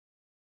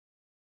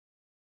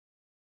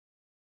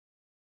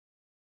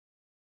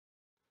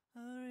I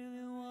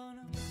really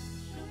wanna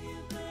show you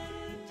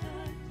better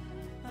times.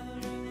 I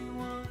really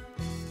wanna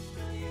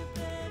show you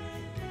better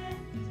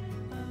days.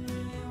 I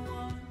really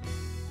wanna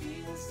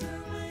be the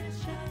sun when it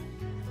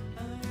shines. I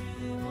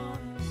really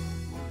wanna,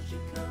 won't you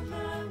come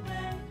my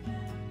way?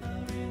 I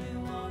really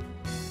wanna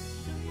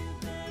show you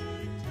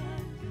better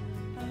times.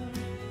 I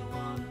really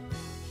wanna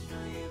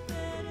show you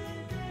better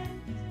days.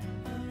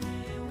 I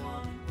really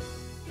wanna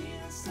be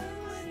the sun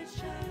when it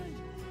shines.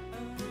 I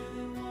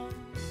really wanna,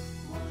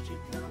 won't you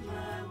come my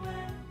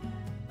way?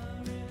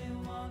 I really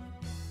wanna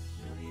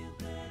show you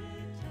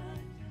better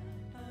times.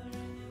 I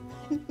really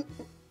wanna.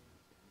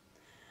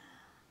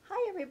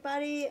 Hi,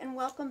 everybody, and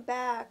welcome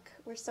back.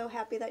 We're so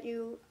happy that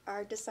you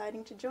are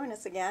deciding to join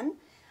us again.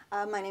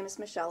 My name is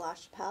Michelle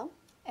LaChapelle,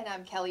 And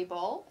I'm Kelly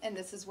Bowl, and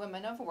this is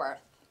Women of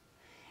Worth.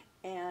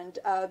 and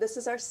this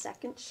is our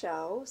second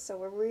show, so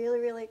we're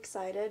really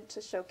excited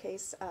to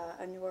showcase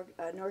an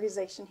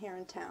organization here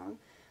in town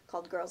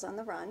called Girls on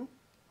the Run.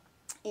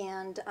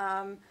 And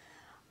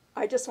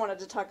I just wanted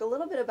to talk a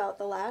little bit about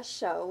the last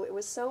show. It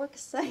was so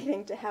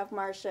exciting to have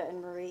Marcia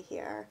and Marie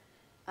here.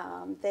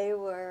 They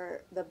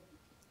were the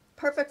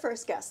perfect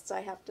first guests,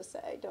 I have to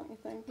say, don't you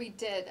think? We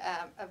did.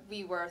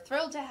 We were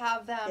thrilled to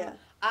have them. Yeah.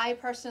 I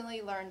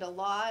personally learned a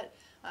lot.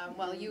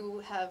 While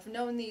you have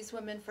known these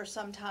women for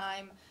some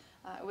time,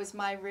 it was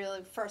my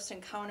really first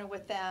encounter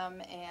with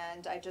them,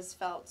 and I just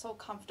felt so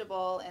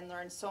comfortable and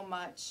learned so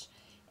much.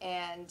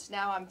 And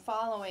now I'm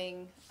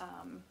following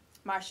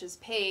Marcia's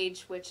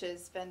page, which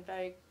has been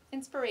very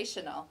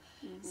inspirational.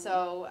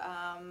 So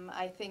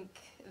I think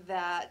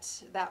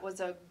that was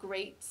a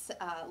great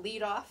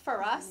lead off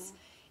for us.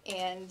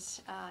 And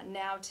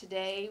now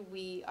today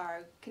we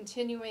are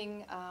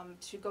continuing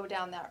to go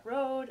down that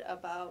road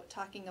about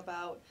talking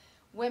about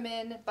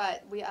women,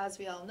 but as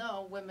we all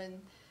know,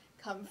 women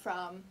come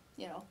from,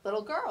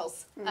 little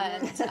girls.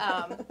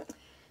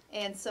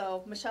 And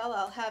so, Michelle,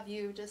 I'll have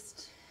you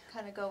just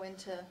kind of go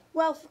into...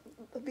 Well,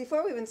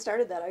 before we even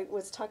started that, I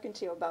was talking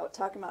to you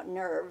about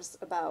nerves,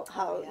 about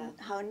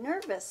how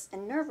nervous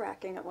and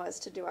nerve-wracking it was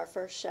to do our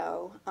first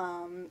show.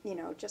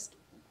 Just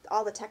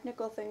all the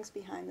technical things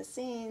behind the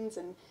scenes,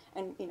 and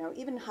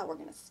even how we're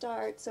going to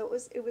start. So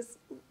it was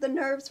the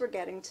nerves were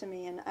getting to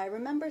me, and I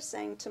remember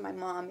saying to my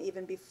mom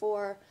even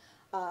before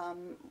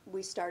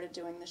we started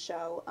doing the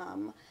show,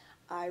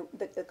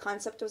 the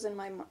concept was in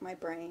my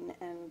brain,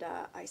 and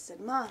I said,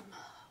 "Mom,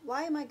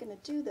 why am I going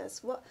to do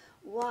this?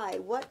 Why?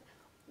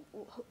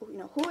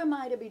 Who am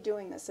I to be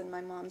doing this?" And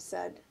my mom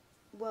said,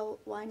 "Well,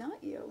 why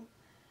not you?"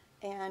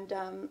 And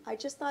I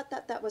just thought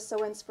that was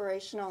so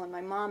inspirational. And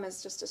my mom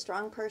is just a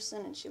strong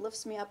person, and she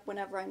lifts me up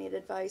whenever I need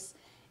advice.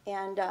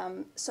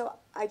 And so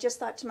I just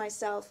thought to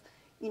myself,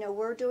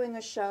 we're doing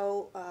a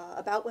show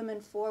about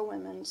women for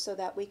women, so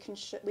that we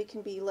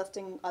can be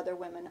lifting other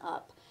women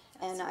up.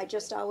 And I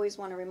just always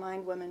want to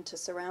remind women to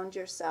surround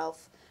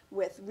yourself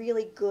with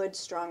really good,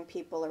 strong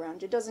people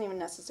around you. It doesn't even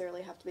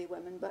necessarily have to be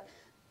women, but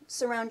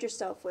surround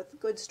yourself with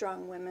good,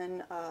 strong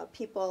women,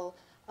 people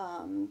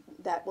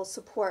that will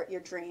support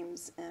your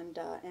dreams and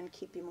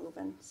keep you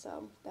moving.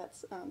 So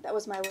that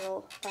was my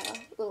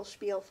little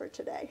spiel for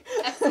today.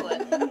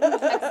 Excellent.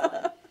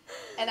 Excellent.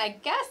 And I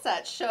guess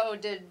that show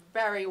did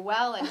very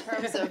well in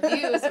terms of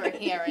views we're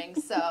hearing,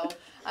 so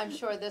I'm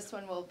sure this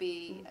one will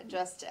be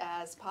just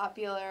as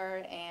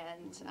popular,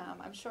 and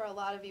I'm sure a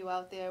lot of you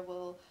out there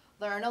will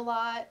learn a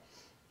lot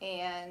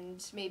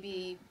and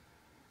maybe,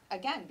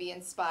 again, be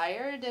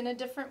inspired in a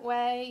different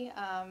way.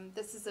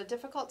 This is a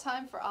difficult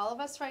time for all of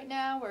us right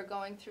now. We're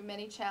going through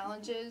many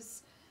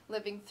challenges,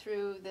 living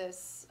through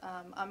this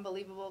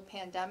unbelievable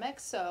pandemic,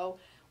 so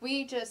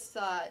we just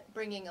thought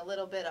bringing a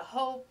little bit of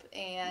hope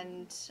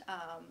and,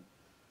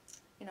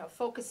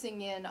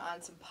 focusing in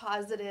on some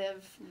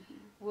positive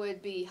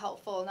would be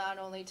helpful not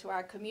only to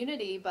our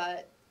community,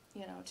 but,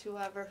 to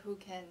whoever who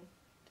can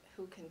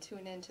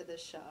tune into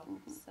this show.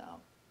 So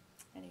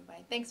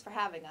anyway, thanks for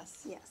having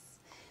us. Yes.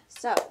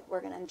 So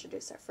we're going to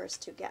introduce our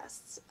first two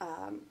guests.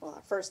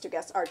 Our first two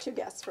guests are two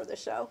guests for the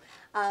show.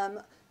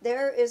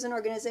 There is an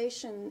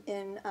organization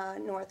in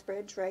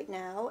Northbridge right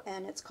now,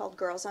 and it's called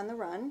Girls on the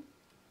Run.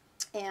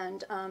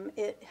 And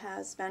it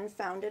has been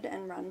founded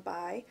and run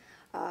by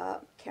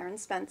Karen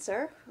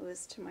Spencer, who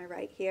is to my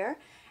right here,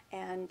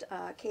 and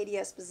Katie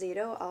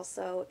Esposito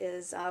also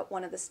is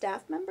one of the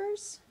staff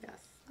members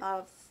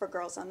for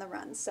Girls on the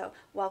Run. So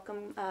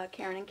welcome,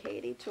 Karen and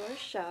Katie, to our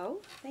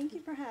show. Thank you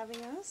for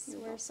having us.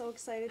 We're so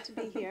excited to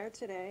be here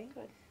today.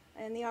 Good.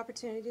 And the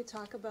opportunity to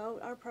talk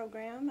about our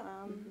program.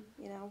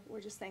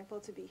 We're just thankful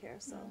to be here,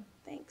 so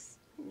thanks.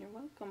 You're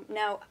welcome.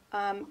 Now,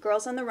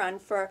 Girls on the Run,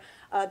 for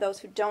those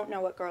who don't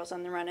know what Girls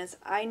on the Run is,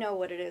 I know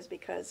what it is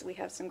because we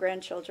have some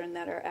grandchildren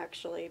that are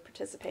actually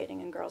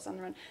participating in Girls on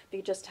the Run. But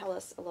you just tell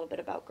us a little bit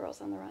about Girls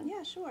on the Run.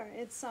 Yeah, sure.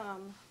 It's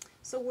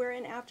so we're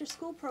an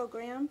after-school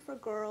program for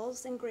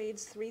girls in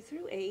grades 3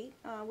 through 8.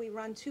 We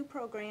run two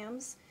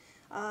programs.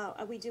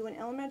 We do an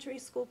elementary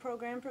school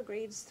program for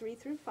grades 3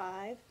 through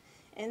 5,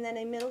 and then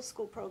a middle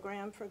school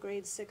program for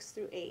grades 6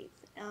 through 8.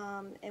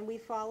 And we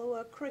follow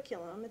a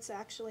curriculum. It's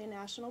actually a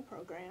national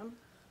program.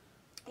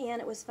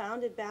 and it was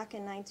founded back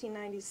in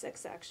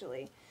 1996,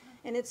 actually,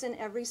 and it's in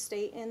every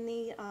state in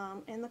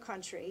the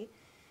country.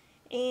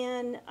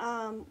 And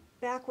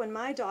back when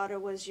my daughter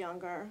was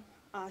younger,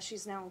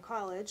 she's now in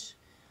college,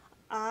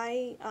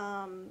 I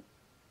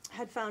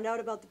had found out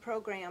about the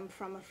program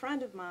from a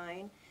friend of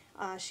mine.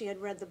 She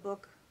had read the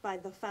book by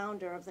the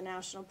founder of the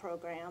national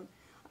program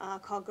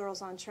called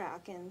Girls on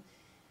Track. And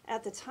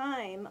at the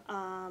time,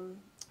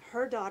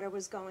 her daughter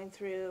was going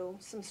through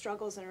some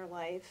struggles in her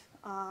life.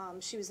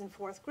 She was in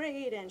 4th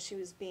grade and she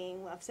was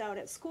being left out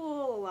at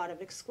school, a lot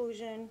of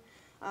exclusion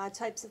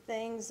types of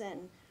things,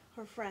 and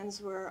her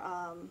friends were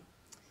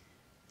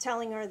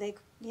telling her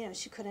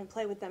she couldn't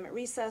play with them at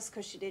recess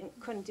because she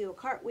couldn't do a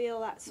cartwheel,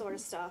 that sort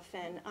of stuff.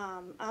 And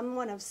I'm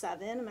one of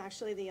 7. I'm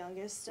actually the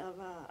youngest of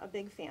a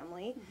big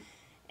family,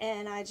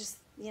 and I just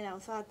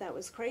thought that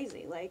was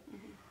crazy. Like,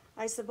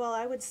 I said, well,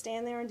 I would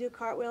stand there and do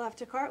cartwheel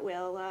after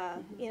cartwheel,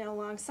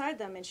 alongside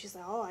them. And she's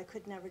like, oh, I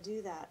could never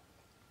do that.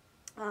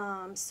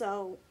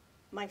 So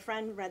my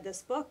friend read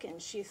this book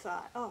and she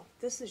thought, oh,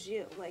 this is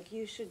you. Like,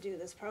 you should do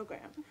this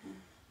program.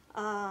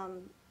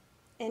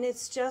 And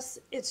it's just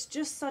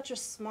such a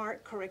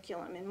smart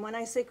curriculum. And when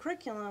I say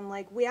curriculum,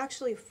 like, we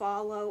actually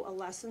follow a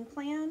lesson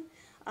plan,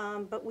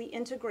 but we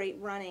integrate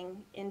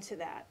running into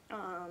that.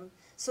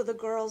 So the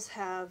girls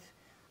have,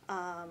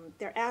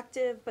 they're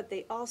active, but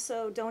they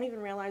also don't even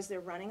realize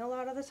they're running a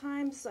lot of the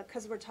times,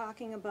 because we're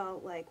talking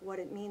about, like, what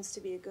it means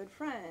to be a good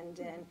friend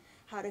and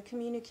how to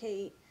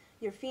communicate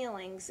your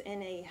feelings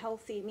in a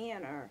healthy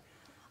manner.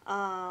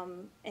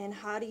 And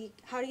how do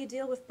you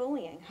deal with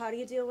bullying? How do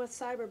you deal with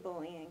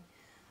cyberbullying?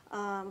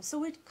 So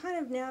we're kind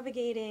of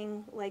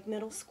navigating, like,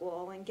 middle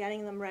school and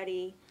getting them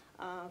ready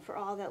for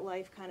all that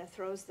life kind of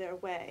throws their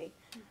way.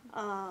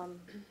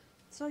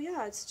 So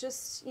yeah, it's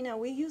just,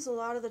 we use a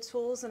lot of the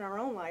tools in our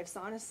own lives,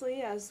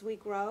 honestly, as we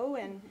grow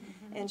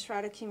and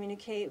try to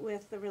communicate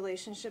with the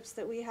relationships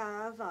that we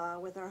have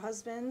with our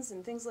husbands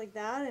and things like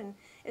that. And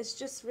it's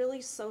just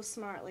really so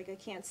smart. Like, I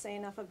can't say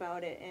enough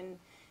about it. And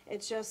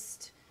it's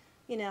just,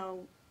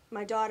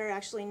 my daughter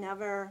actually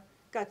never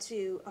got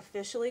to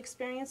officially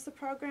experience the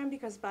program,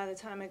 because by the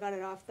time I got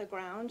it off the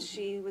ground,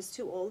 she was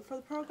too old for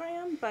the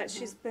program, but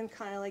she's been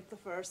kind of like the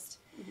first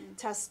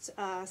test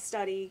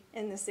study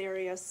in this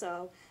area,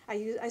 so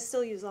I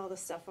still use all the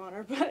stuff on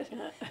her, but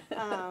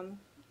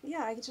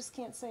yeah, I just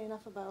can't say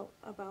enough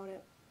about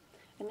it.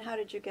 And how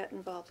did you get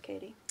involved,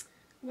 Katie?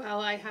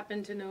 Well, I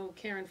happen to know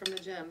Karen from the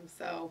gym,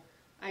 so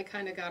I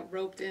kind of got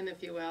roped in,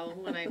 if you will,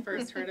 when I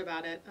first heard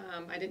about it.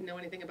 I didn't know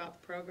anything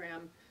about the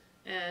program.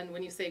 And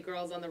when you say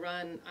Girls on the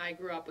Run, I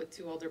grew up with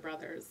 2 older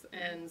brothers.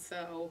 And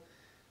so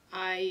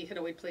I had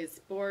always played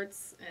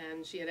sports,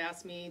 and she had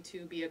asked me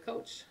to be a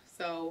coach.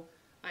 So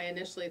I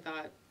initially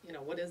thought,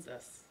 what is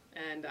this?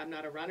 And I'm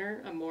not a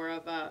runner. I'm more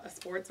of a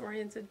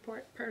sports-oriented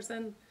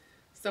person.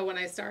 So when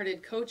I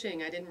started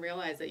coaching, I didn't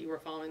realize that you were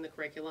following the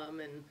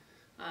curriculum and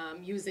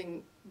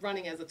using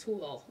running as a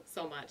tool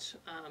so much.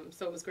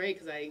 So it was great,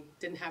 because I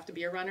didn't have to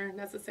be a runner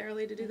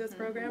necessarily to do this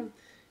program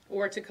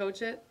or to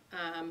coach it.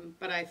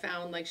 But I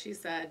found, like she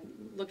said,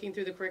 looking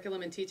through the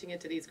curriculum and teaching it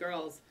to these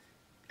girls,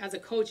 as a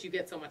coach, you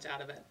get so much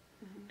out of it.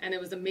 And it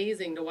was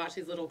amazing to watch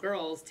these little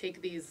girls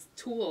take these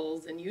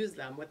tools and use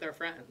them with their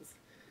friends.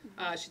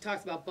 She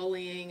talks about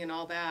bullying and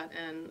all that,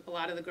 and a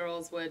lot of the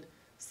girls would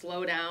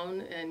slow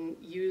down and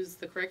use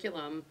the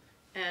curriculum,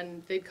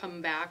 and they'd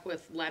come back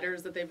with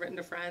letters that they've written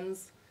to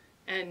friends.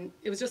 And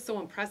it was just so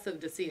impressive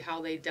to see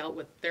how they dealt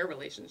with their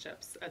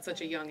relationships at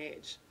such a young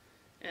age.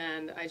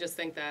 And I just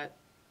think that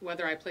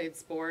whether I played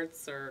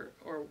sports or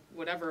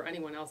whatever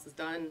anyone else has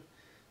done,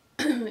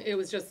 it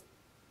was just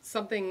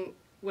something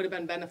would have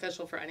been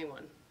beneficial for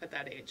anyone at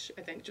that age.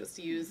 I think just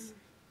to use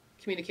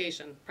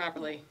communication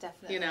properly.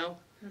 Definitely.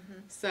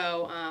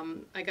 So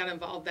I got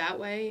involved that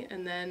way,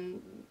 and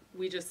then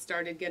we just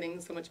started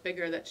getting so much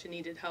bigger that she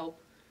needed help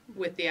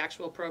with the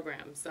actual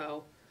program.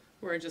 So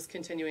we're just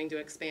continuing to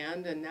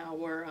expand, and now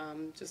we're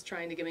just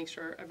trying to make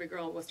sure every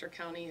girl in Worcester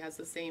County has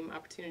the same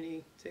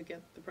opportunity to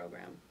get the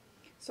program.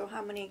 So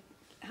how many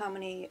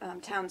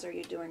towns are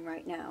you doing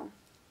right now?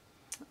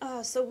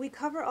 So we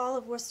cover all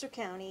of Worcester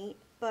County,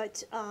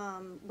 but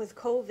with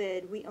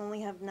COVID, we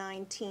only have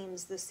 9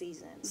 teams this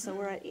season. So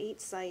we're at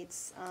 8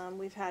 sites.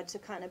 We've had to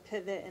kind of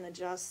pivot and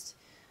adjust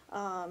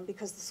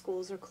because the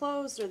schools are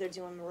closed, or they're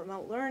doing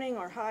remote learning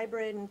or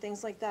hybrid and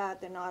things like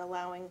that. They're not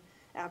allowing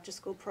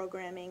after-school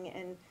programming,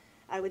 and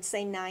I would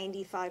say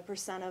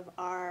 95% of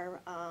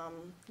our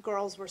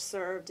girls were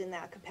served in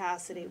that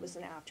capacity. It was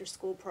an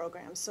after-school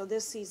program. So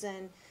this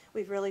season,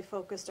 we've really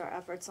focused our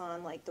efforts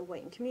on, like, the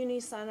Whiten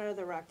Community Center,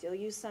 the Rockdale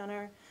Youth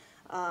Center.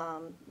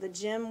 The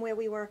gym where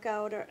we work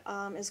out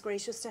is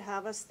gracious to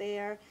have us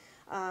there.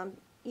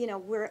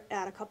 We're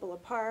at a couple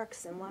of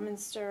parks in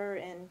Leominster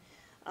and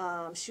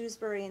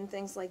Shrewsbury and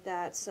things like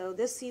that. So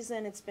this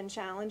season it's been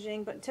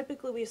challenging, but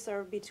typically we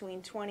serve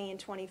between 20 and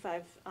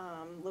 25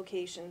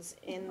 locations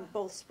in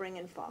both spring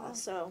and fall. Wow.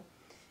 So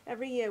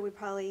every year we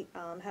probably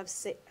have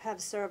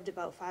served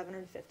about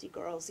 550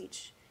 girls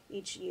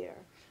each year.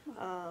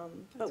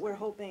 But we're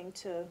hoping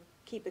to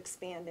keep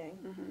expanding.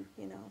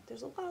 You know,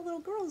 there's a lot of little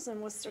girls in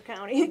Worcester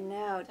County.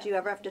 Now, do you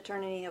ever have to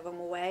turn any of them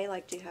away?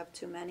 Like, do you have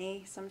too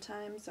many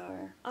sometimes,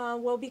 or?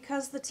 Well,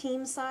 because the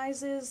team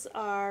sizes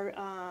are,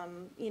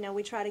 you know,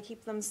 we try to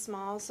keep them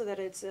small so that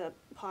it's a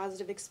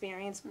positive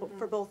experience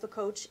for both the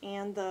coach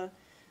and the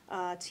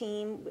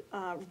team.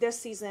 This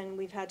season,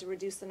 we've had to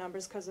reduce the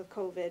numbers because of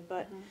COVID,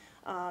 but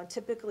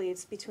typically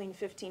it's between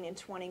 15 and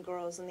 20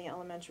 girls in the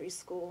elementary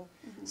school.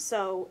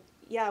 So,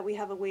 yeah, we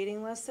have a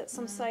waiting list at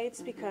some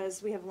sites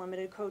because we have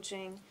limited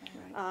coaching.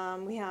 Right.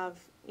 We have,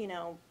 you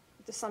know,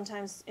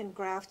 sometimes in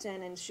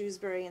Grafton and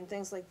Shrewsbury and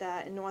things like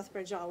that, and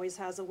Northbridge always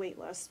has a wait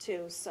list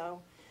too, so.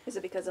 Is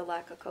it because of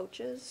lack of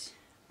coaches?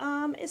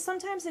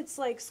 Sometimes it's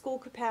like school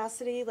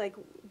capacity, like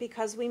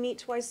because we meet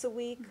twice a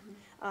week,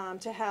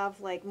 to have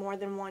like more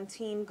than one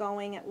team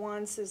going at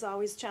once is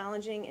always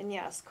challenging. And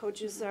yes,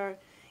 coaches are,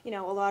 you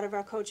know, a lot of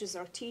our coaches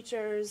are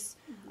teachers,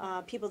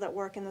 people that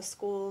work in the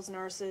schools,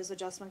 nurses,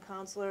 adjustment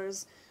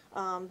counselors,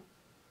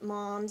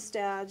 moms,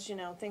 dads, you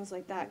know, things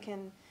like that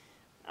can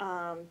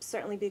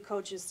certainly be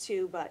coaches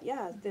too. But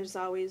yeah, there's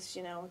always,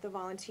 you know, the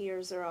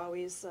volunteers are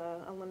always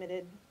a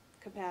limited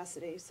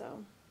capacity, so.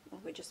 Well,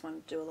 we just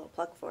want to do a little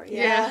plug for you.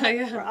 Yeah, We're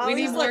yeah. We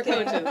need always more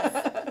looking.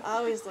 coaches.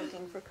 Always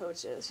looking for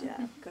coaches,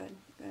 yeah. Good,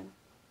 good.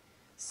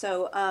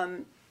 So,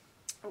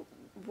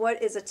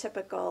 what is a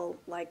typical,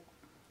 like,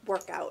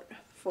 workout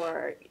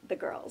for the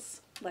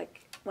girls, like,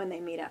 when they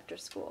meet after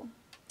school?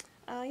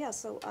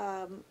 So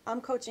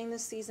I'm coaching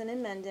this season in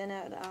Mendon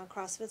at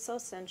CrossFit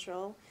South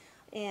Central,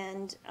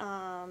 and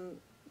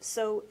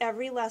so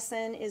every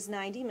lesson is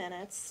 90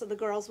 minutes. So the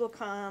girls will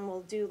come,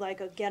 we'll do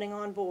like a getting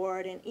on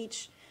board, and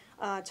each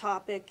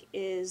topic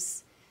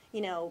is,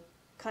 you know,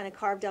 kind of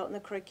carved out in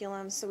the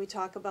curriculum. So we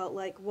talk about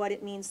like what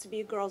it means to be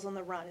a Girls on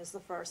the Run is the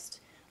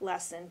first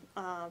lesson,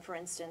 for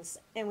instance,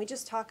 and we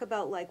just talk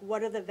about like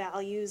what are the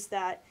values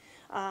that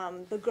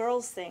the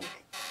girls think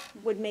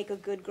would make a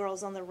good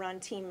Girls on the Run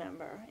team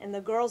member. And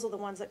the girls are the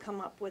ones that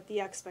come up with the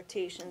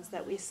expectations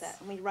that we set.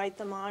 And we write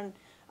them on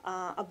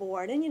a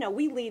board. And, you know,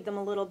 we lead them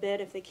a little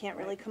bit if they can't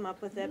really come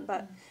up with it.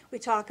 But we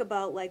talk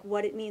about, like,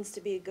 what it means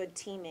to be a good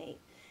teammate.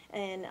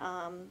 And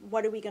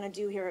what are we going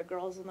to do here at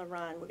Girls on the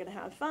Run? We're going to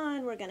have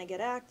fun. We're going to get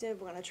active.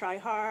 We're going to try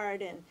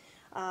hard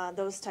and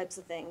those types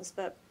of things.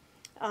 But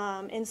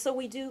and so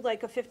we do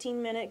like a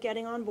 15-minute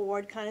getting on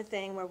board kind of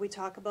thing where we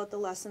talk about the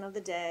lesson of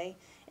the day,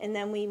 and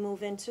then we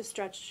move into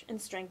stretch and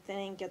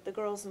strengthening, get the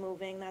girls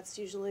moving. That's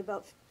usually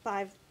about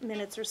 5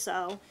 minutes or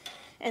so.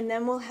 And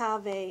then we'll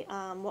have a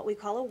what we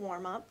call a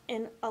warm-up,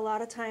 and a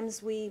lot of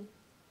times we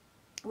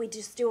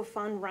just do a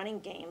fun running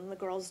game. The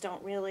girls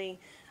don't really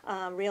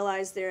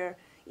realize they're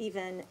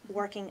even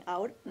working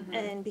out,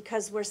 and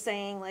because we're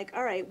saying like,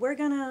 all right, we're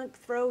gonna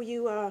throw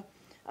you a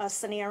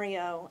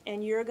scenario,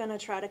 and you're going to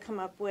try to come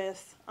up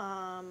with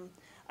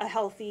a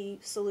healthy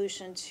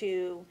solution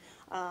to,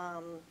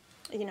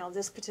 you know,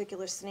 this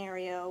particular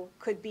scenario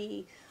could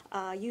be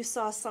you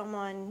saw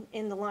someone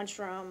in the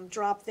lunchroom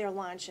drop their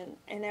lunch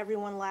and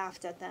everyone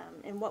laughed at them,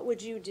 and what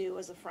would you do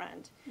as a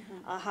friend?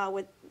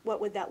 What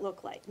would that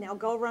look like? Now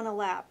go run a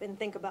lap and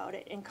think about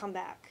it and come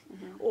back.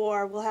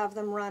 Or we'll have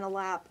them run a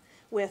lap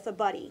with a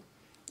buddy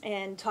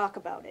and talk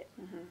about it.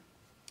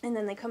 And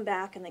then they come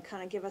back and they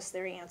kind of give us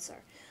their answer.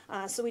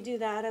 So we do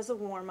that as a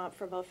warm-up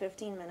for about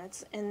 15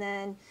 minutes, and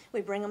then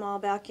we bring them all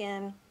back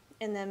in,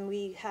 and then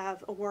we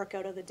have a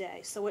workout of the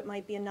day. So it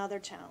might be another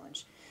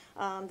challenge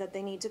that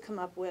they need to come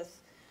up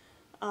with,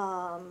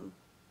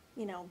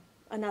 you know,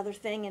 another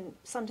thing, and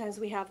sometimes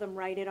we have them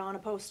write it on a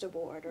poster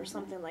board or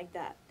something like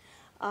that.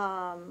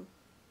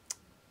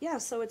 Yeah,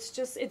 so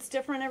it's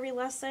different every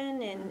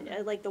lesson,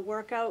 and like the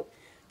workout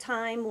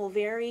time will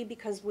vary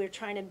because we're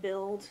trying to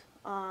build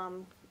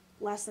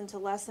lesson to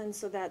lesson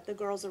so that the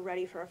girls are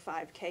ready for a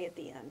 5K at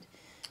the end.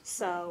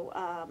 So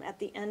at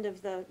the end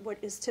of what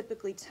is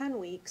typically 10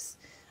 weeks,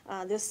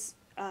 this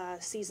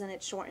season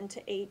it's shortened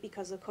to 8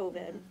 because of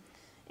COVID.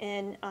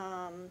 And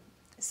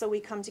so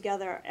we come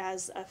together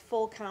as a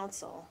full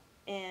council,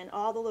 and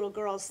all the little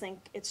girls think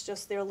it's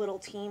just their little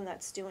team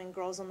that's doing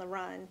Girls on the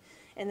Run.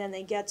 And then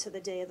they get to the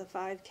day of the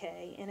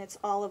 5K, and it's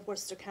all of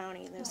Worcester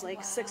County, and there's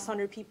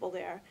 600 people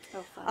there.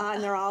 Oh, fun.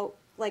 And they're all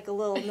like a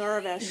little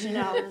nervous, you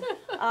know.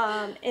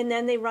 And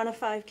then they run a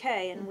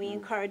 5K, and we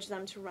encourage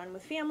them to run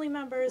with family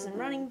members and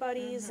running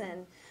buddies,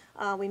 and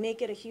we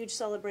make it a huge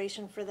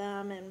celebration for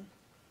them. And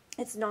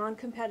it's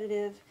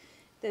non-competitive.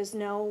 There's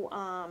no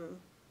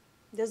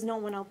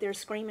one out there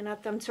screaming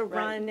at them to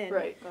run. And,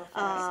 Go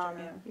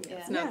faster,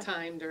 It's not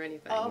timed or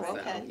anything. Oh, so,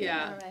 okay.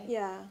 Yeah. All right.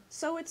 Yeah,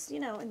 so it's, you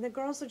know, and the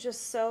girls are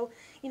just so,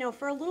 you know,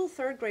 for a little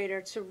third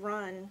grader to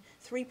run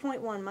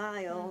 3.1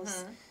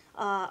 miles,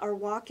 or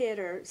walk it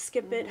or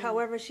skip it,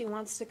 however she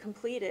wants to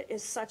complete it,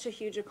 is such a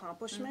huge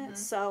accomplishment.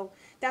 So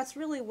that's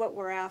really what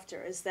we're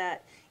after, is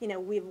that, you know,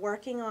 we're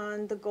working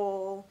on the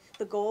goal.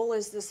 The goal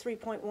is this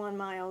 3.1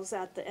 miles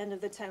at the end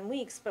of the 10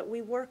 weeks, but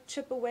we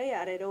chip away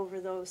at it over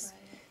those,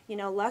 you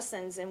know,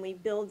 lessons, and we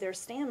build their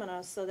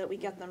stamina so that we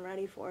get them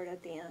ready for it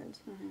at the end.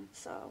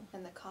 So.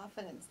 And the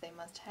confidence they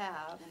must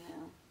have. I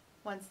know.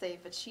 once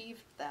they've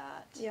achieved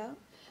that. Yeah.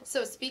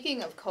 So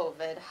speaking of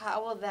COVID,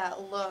 how will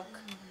that look?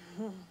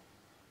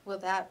 Will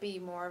that be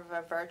more of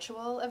a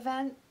virtual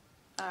event?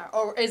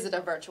 Or is it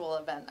a virtual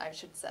event, I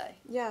should say?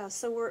 Yeah,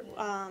 so we're,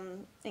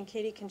 and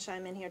Katie can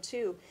chime in here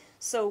too.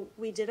 So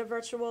we did a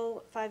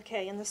virtual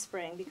 5K in the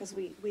spring because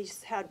we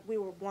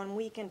were 1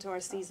 week into our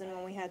season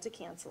when we had to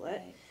cancel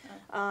it.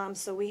 Right.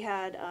 So we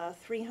had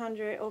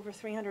over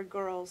 300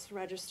 girls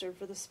registered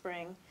for the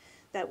spring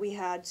that we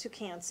had to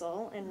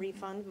cancel and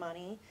refund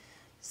money.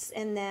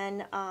 And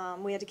then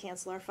we had to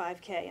cancel our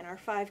 5K. And our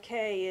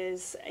 5K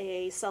is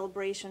a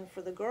celebration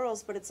for the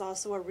girls, but it's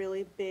also a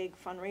really big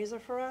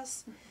fundraiser for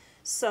us.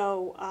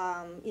 So,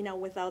 you know,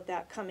 without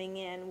that coming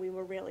in, we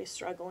were really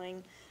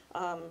struggling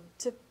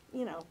to,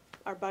 you know,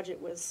 our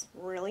budget was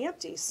really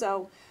empty.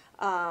 So,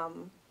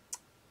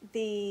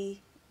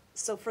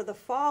 so for the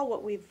fall,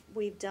 what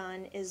we've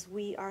done is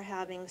we are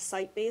having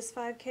site-based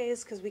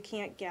 5Ks because we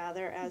can't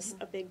gather as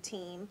a big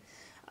team.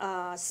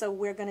 So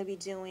we're going to be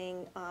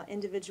doing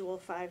individual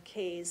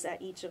 5Ks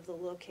at each of the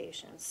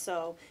locations.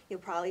 So you'll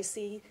probably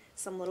see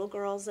some little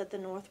girls at the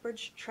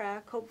Northbridge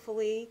track,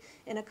 hopefully,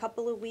 in a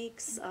couple of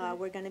weeks.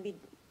 We're going to be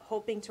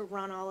hoping to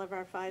run all of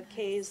our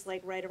 5Ks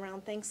like right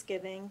around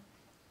Thanksgiving.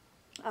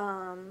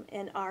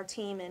 And our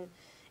team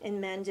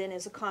in Mendon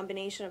is a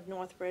combination of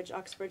Northbridge,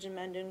 Uxbridge, and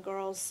Mendon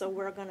girls. So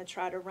we're going to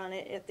try to run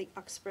it at the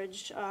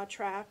Uxbridge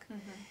track.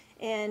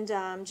 And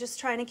just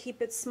trying to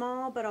keep it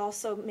small, but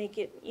also make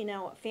it, you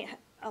know,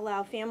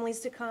 allow families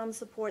to come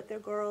support their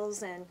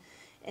girls,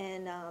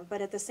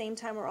 but at the same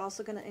time, we're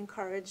also going to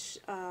encourage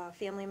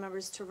family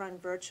members to run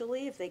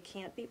virtually if they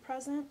can't be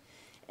present,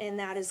 and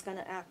that is going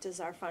to act as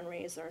our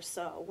fundraiser.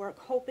 So we're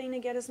hoping to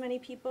get as many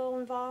people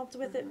involved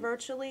with it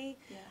virtually.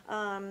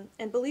 Yeah.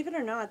 And believe it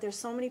or not, there's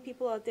so many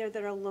people out there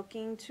that are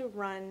looking to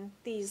run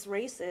these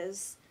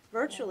races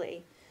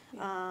virtually.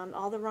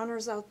 All the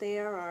runners out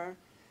there are,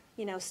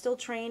 you know, still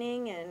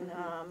training, and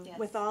Yes.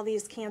 with all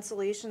these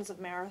cancellations of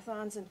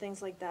marathons and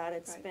things like that,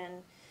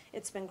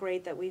 it's been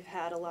great that we've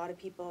had a lot of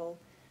people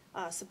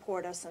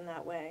support us in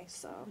that way.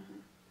 So,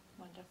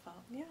 Wonderful.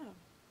 yeah.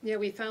 Yeah,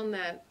 we found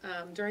that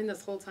during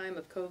this whole time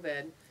of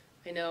COVID,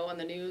 I know on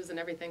the news and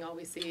everything, all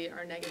we see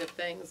are negative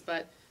things,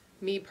 but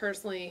me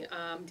personally,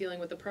 dealing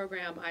with the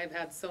program, I've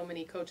had so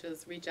many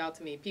coaches reach out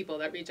to me, people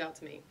that reach out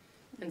to me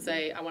and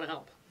say, I want to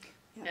help.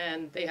 Yeah.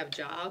 And they have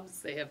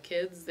jobs, they have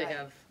kids, they Right.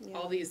 have Yeah.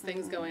 all these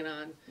things going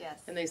on,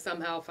 Yes. and they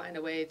somehow find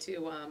a way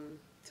to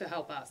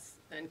help us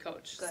and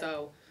coach. Good.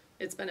 So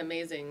it's been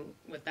amazing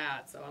with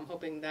that. So I'm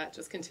hoping that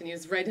just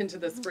continues right into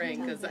the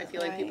spring, because I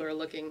feel like people are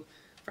looking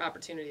for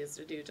opportunities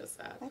to do just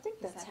that. I think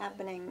that's Exactly.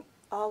 happening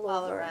all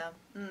All over. around.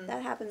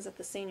 That happens at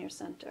the senior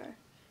center.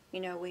 You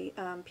know, we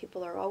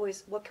people are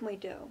always, what can we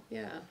do?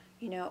 Yeah.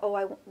 You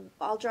know,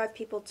 I'll drive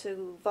people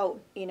to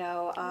vote. You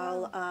know,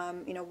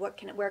 you know,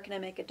 where can I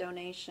make a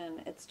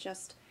donation? It's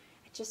just,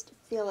 I just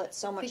feel it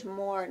so much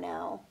more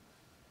now.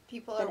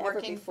 People are than ever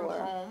working from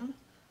before. home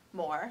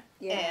more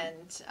Yeah.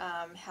 and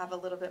have a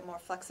little bit more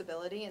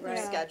flexibility in their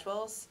Right.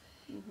 schedules.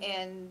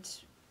 And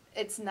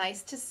it's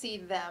nice to see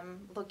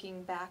them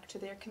looking back to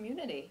their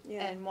community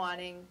Yeah. and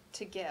wanting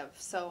to give.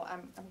 So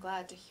I'm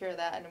glad to hear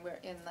that, and we're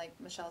in, like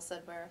Michelle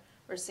said, we're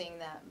seeing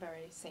that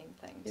very same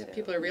thing Yeah, too.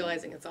 people are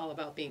realizing it's all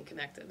about being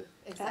connected.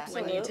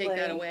 Exactly. When you take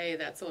that Absolutely. away,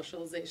 that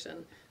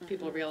socialization,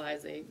 people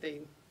realize they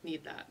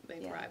need that. They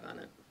Yeah. thrive on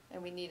it.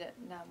 And we need it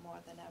now more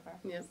than ever.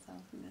 Yep. So,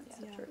 That's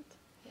yeah. the truth.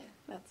 Yeah.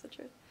 That's the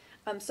truth.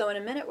 So in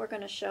a minute, we're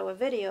going to show a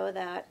video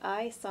that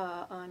I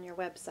saw on your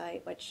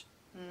website, which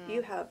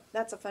you have.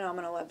 That's a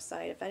phenomenal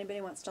website. If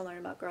anybody wants to learn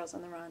about Girls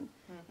on the Run,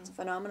 it's a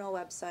phenomenal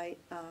website.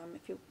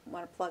 If you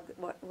want to plug,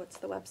 what's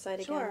the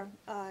website again? Sure.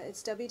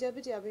 It's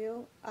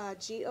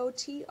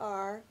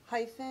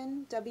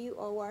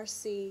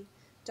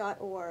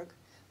www.gotr-worc.org.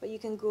 But you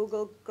can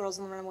Google Girls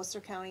on the Run Worcester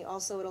County.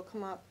 Also, it'll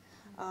come up.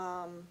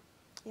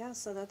 Yeah,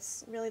 so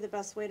that's really the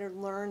best way to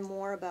learn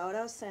more about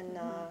us and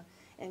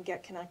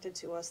get connected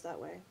to us that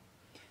way.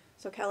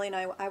 So Kelly and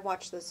I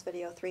watched this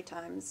video 3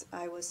 times.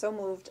 I was so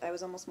moved. I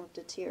was almost moved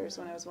to tears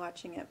when I was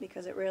watching it,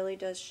 because it really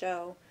does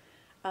show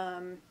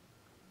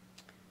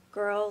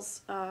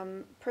girls'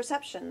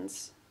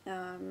 perceptions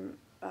of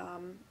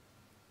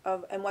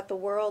and what the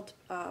world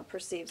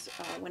perceives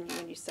when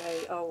you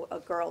say, oh, a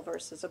girl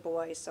versus a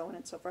boy, so on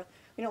and so forth.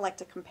 We don't like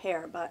to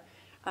compare, but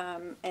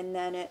and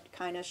then it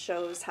kind of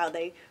shows how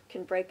they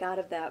can break out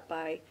of that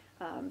by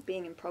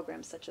being in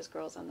programs such as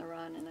Girls on the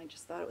Run, and I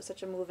just thought it was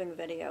such a moving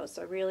video,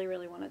 so I really,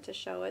 really wanted to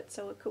show it.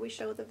 So could we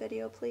show the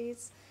video,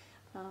 please?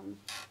 I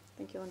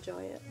think you'll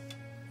enjoy it.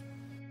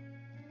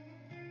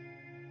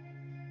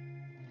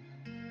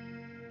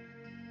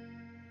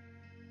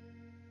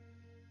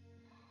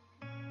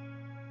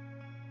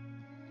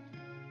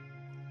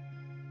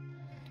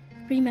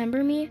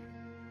 Remember me?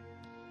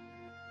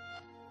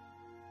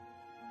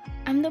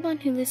 I'm the one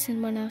who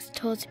listened when I was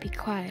told to be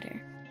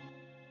quieter.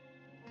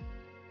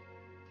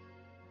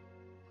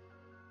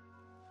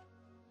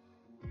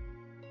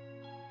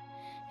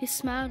 Who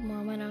smiled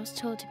more when I was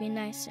told to be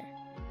nicer.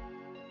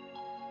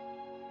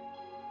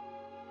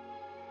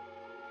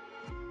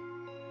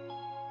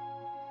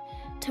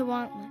 to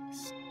want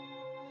less,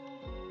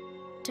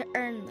 to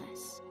earn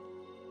less,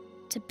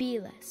 to be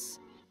less.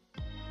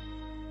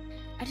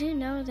 I didn't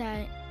know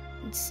that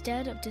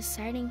instead of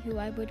deciding who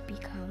I would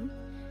become,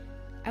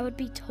 I would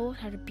be told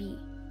how to be.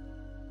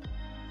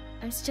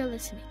 I'm still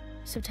listening,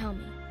 so tell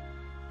me,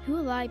 who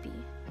will I be?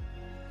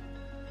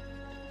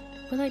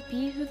 Will I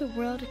be who the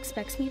world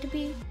expects me to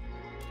be?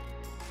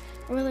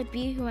 Or will I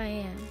be who I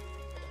am?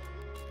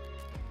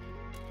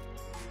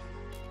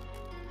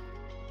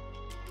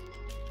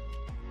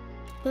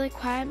 Will I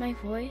quiet my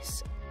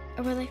voice,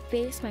 or will I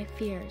face my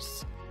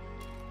fears?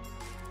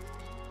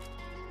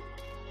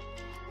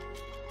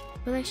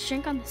 Will I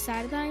shrink on the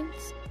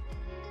sidelines?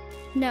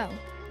 No,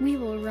 we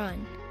will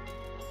run.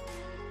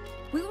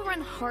 We will run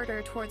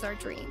harder towards our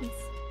dreams.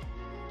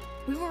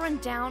 We will run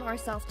down our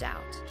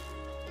self-doubt.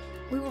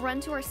 We will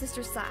run to our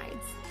sisters'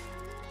 sides.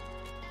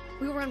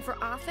 We will run for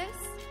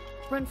office,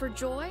 run for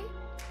joy,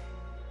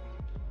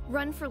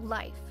 run for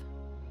life.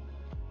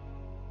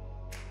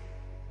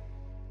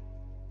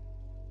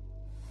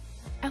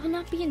 I will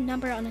not be a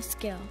number on a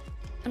scale,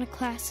 on a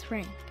class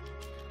rank,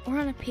 or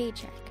on a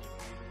paycheck.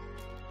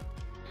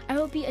 I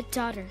will be a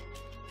daughter,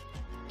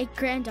 a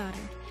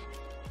granddaughter,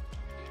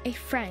 a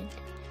friend,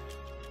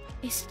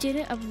 a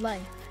student of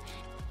life,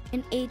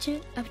 an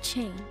agent of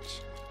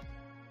change,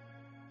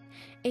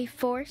 a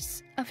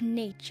force of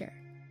nature.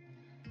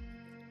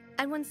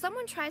 And when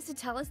someone tries to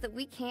tell us that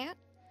we can't,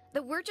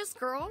 that we're just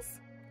girls,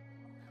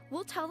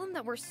 we'll tell them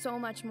that we're so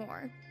much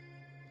more.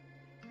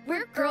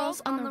 We're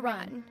girls on the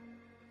run.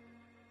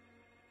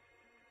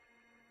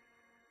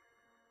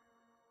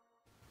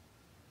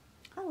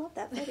 I love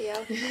that video.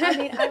 I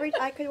mean,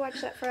 I could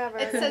watch that forever.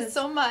 It says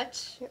so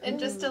much in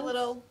just a does.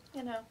 little,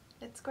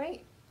 it's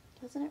great.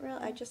 Doesn't it really?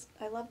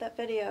 I love that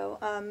video.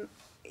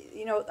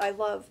 I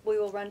love We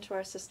Will Run to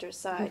Our Sister's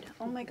Side.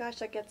 Oh my gosh,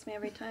 that gets me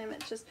every time.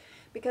 It's just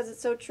because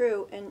it's so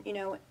true. And,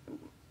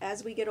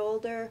 as we get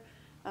older,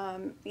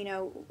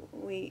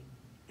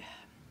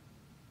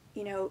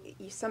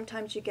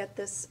 sometimes you get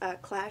this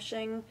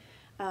clashing.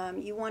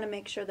 You want to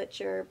make sure that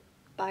you're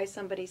by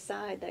somebody's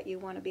side, that you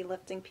want to be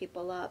lifting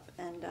people up.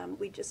 And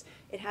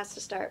it has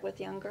to start with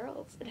young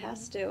girls. It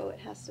has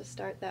to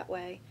start that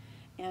way.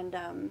 And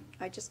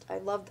I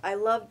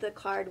loved the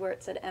card where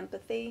it said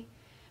empathy,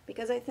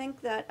 because I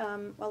think that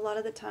a lot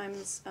of the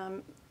times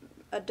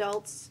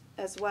adults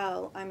as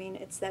well, I mean,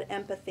 it's that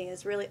empathy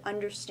is really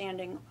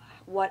understanding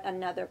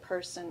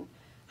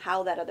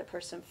how that other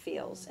person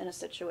feels in a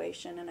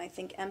situation. And I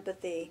think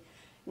empathy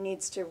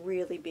needs to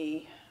really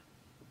be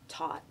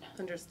taught.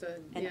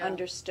 Understood.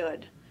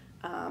 Understood.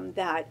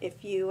 That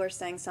if you are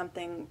saying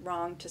something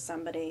wrong to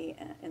somebody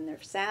and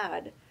they're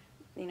sad,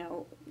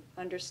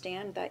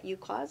 understand that you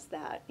caused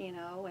that,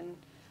 and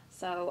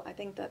so I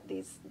think that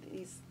these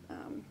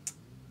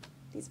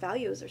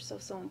values are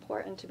so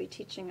important to be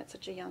teaching at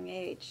such a young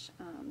age.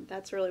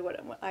 That's really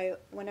what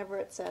whenever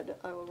it said,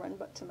 I will run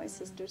but to my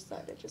sister's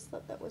side, I just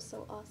thought that was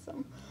so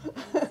awesome.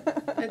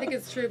 I think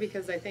it's true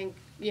because I think,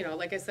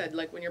 like I said,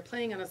 like when you're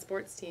playing on a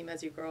sports team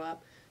as you grow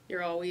up,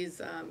 you're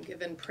always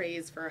given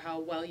praise for how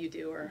well you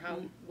do or how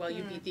well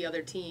you beat the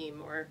other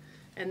team,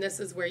 and this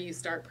is where you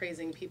start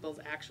praising people's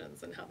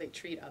actions and how they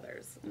treat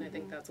others. And I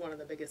think that's one of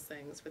the biggest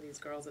things for these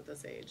girls at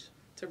this age,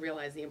 to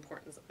realize the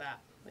importance of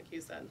that, like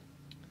you said.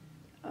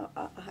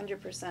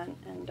 100%.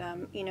 And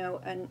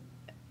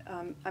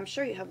I'm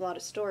sure you have a lot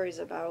of stories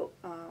about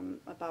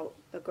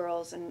the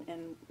girls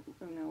and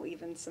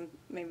even some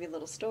maybe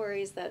little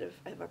stories that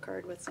have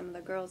occurred with some of the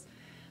girls.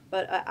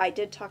 But I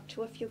did talk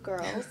to a few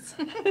girls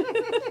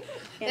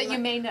That you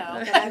may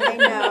know. that I may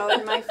know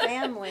in my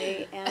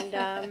family, and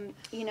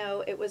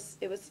it was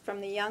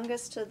from the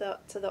youngest to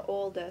the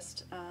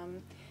oldest.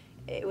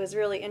 It was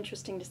really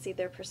interesting to see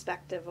their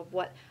perspective of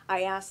what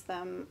I asked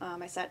them.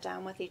 I sat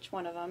down with each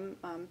one of them,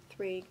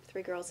 three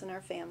girls in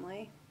our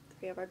family,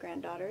 3 of our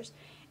granddaughters,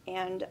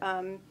 and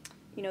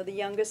the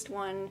youngest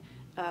one.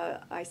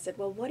 I said,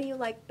 "Well, what do you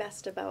like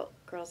best about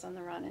Girls on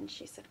the Run?" And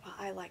she said, "Well,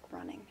 I like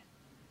running."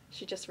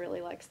 She just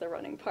really likes the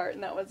running part,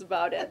 and that was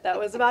about it. That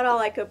was about all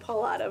I could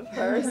pull out of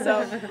her.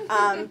 So,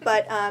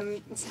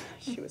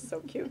 she was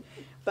so cute.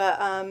 But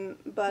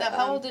Now,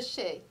 how old is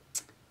she?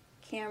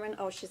 Cameron?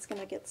 Oh, she's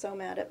gonna get so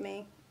mad at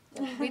me.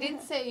 We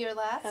didn't say your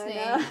last I name.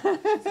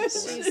 know.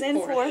 She's in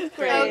 4th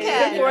grade.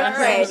 Okay. Fourth All grade.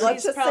 right.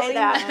 Let's She's just say probably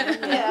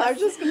that. 9, Yeah, I was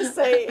just gonna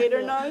say 8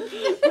 or 9.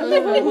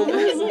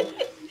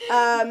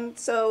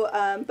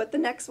 But the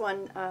next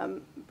one,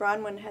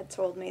 Bronwyn had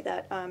told me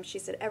that she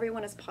said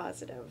everyone is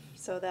positive,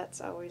 so that's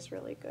always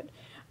really good.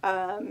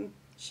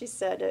 She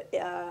said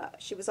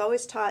she was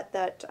always taught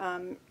that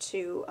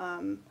to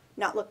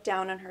not look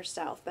down on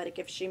herself, but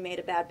if she made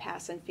a bad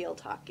pass in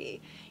field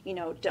hockey,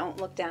 don't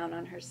look down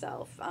on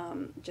herself,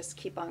 just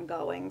keep on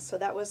going. So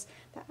that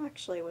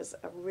actually was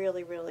a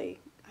really, really,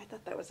 I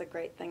thought that was a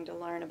great thing to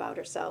learn about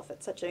herself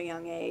at such a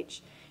young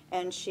age.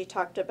 And she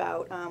talked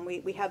about,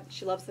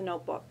 she loves the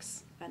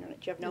notebooks. I don't know,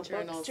 do you have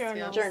notebooks?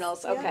 Journals.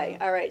 Journals, okay,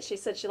 all right. She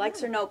said she likes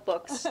her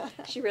notebooks.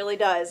 She really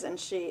does, and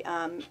she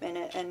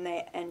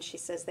she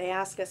says they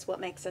ask us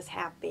what makes us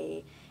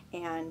happy,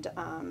 and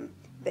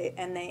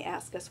they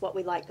ask us what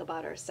we like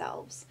about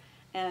ourselves.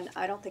 And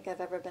I don't think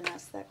I've ever been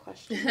asked that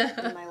question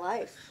in my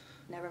life.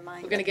 Never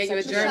mind. We're going to get you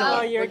a such journal.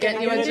 Oh, you're We're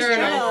getting you getting a a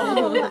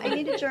journal. I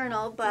need a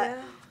journal, but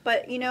Yeah.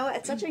 but you know,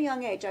 at such a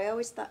young age, I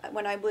always thought,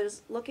 when I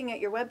was looking at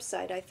your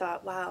website, I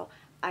thought, wow,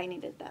 I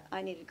needed that.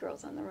 I needed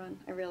Girls on the Run.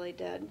 I really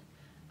did.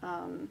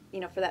 You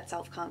know, for that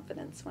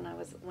self-confidence when I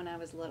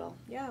was little.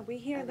 Yeah, we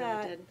hear I really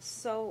that did.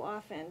 so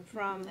often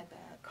from I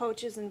bet.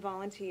 coaches and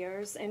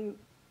volunteers and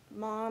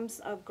moms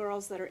of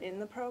girls that are in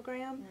the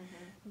program.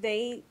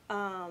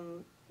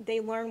 They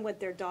learn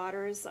what their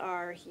daughters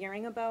are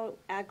hearing about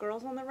at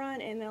Girls on the Run,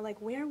 and they're like,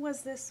 where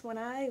was this when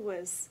I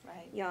was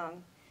Right.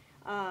 young?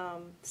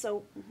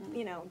 So,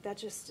 you know, that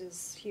just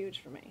is huge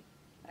for me.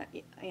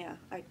 Yeah,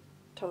 I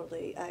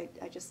totally. I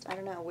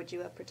don't know. Would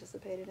you have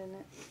participated in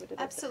it? Would it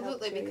have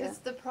Absolutely, helped you? because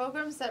the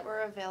programs that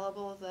were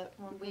available that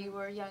when we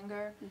were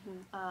younger,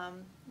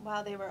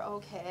 while they were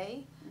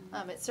okay,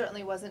 it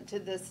certainly wasn't to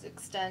this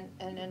extent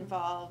and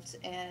involved,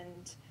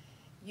 and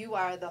you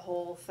are the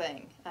whole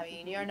thing. I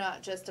mean, you're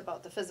not just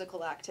about the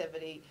physical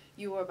activity,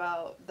 you are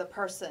about the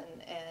person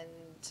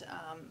and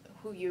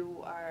who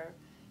you are,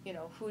 you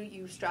know, who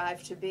you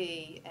strive to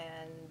be,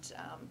 and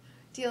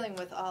dealing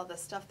with all the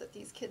stuff that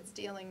these kids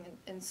dealing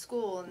in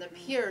school, and the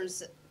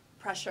peers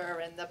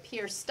pressure and the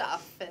peer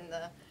stuff and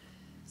the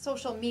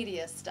social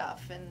media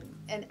stuff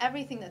and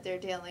everything that they're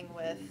dealing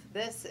with.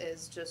 This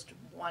is just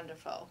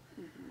wonderful.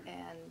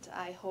 And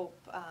I hope,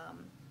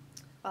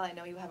 well, I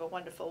know you have a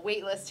wonderful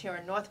wait list here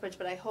in Northbridge,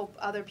 but I hope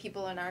other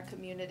people in our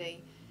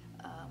community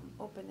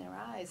open their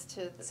eyes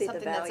to See the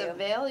something that's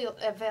value.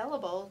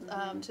 available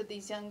to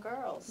these young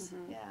girls.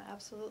 Yeah,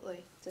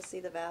 absolutely. To see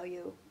the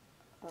value.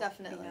 Of,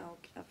 Definitely. You know,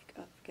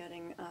 of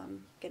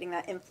getting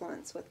that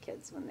influence with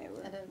kids when they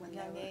were At a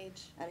young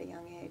age. At a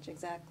young age,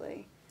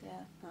 exactly. Yeah,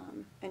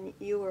 And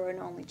you were an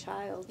only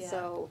child, Yeah.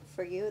 so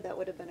for you that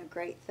would have been a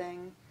great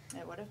thing.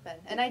 it would have been.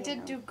 And I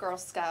did do Girl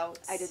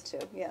Scouts. I did too.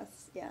 Yes.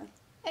 Yeah.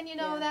 And you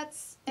know, Yeah.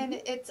 that's, and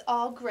it's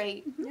all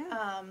great.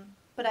 Yeah.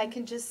 But I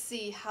can just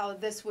see how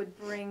this would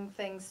bring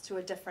things to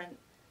a different,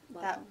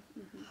 that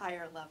Level.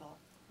 higher level.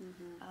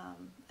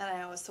 And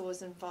I also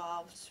was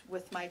involved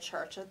with my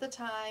church at the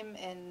time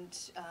and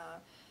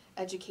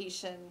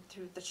education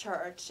through the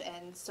church.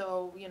 And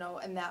so, you know,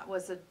 and that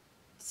was a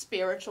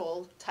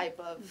spiritual type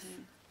of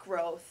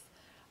growth.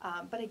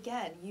 But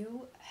again,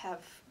 you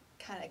have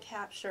kind of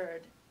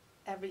captured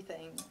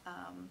everything,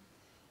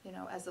 you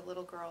know, as a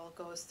little girl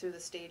goes through the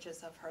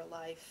stages of her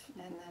life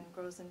and then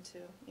grows into,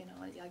 you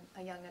know,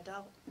 a young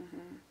adult.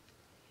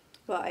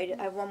 Well, I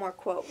have one more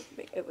quote.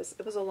 It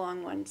was a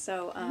long one.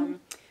 So,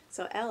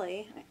 so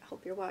Ellie, I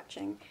hope you're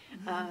watching.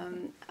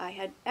 I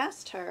had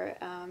asked her,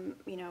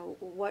 you know,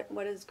 what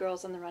does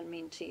Girls on the Run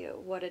mean to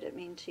you? What did it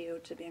mean to you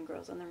to be in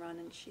Girls on the Run?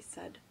 And she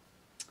said,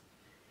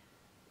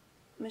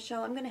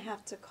 Michelle, I'm going to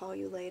have to call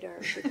you later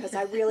because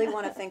I really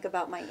want to think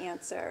about my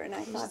answer. And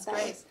I thought is that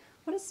great. was,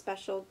 what a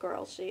special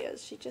girl she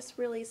is. She just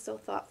really is so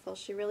thoughtful.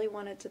 She really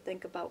wanted to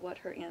think about what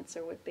her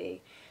answer would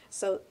be.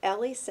 So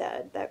Ellie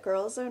said that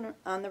Girls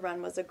on the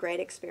Run was a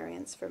great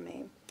experience for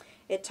me.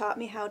 It taught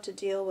me how to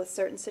deal with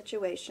certain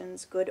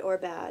situations, good or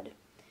bad.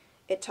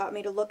 It taught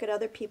me to look at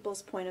other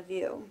people's point of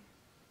view.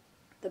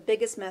 The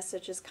biggest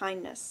message is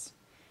kindness,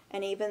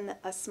 and even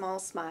a small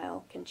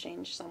smile can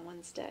change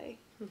someone's day.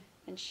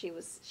 And she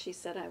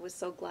said, I was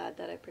so glad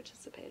that I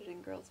participated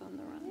in Girls on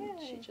the Run.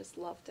 Yay. She just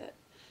loved it.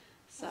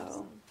 So,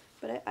 Awesome.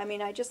 but I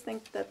mean, I just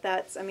think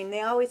that's, I mean,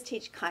 they always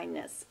teach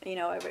kindness. You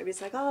know,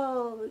 everybody's like,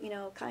 oh, you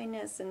know,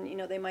 kindness. And, you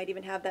know, they might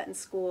even have that in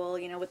school,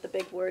 you know, with the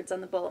big words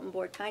on the bulletin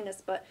board,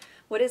 kindness. But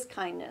what is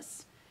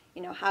kindness?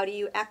 You know, how do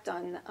you act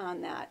on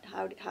that?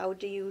 How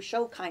do you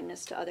show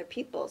kindness to other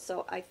people?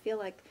 So I feel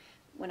like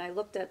when I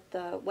looked at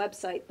the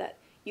website that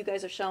you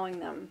guys are showing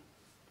them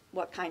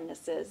what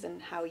kindness is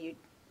and how you,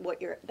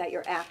 that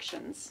your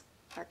actions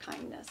are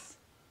kindness.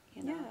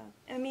 You know?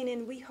 Yeah, I mean,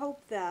 and we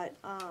hope that,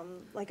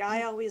 like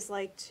I always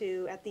like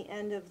to, at the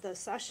end of the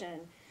session,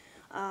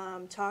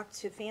 talk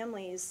to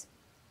families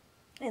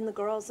and the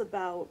girls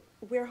about,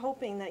 we're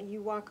hoping that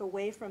you walk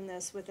away from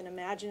this with an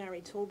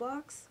imaginary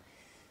toolbox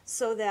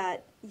so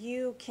that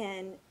you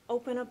can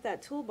open up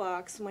that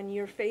toolbox when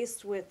you're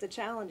faced with the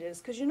challenges,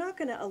 because you're not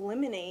going to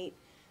eliminate,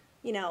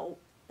 you know,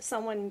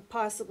 someone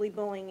possibly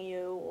bullying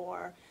you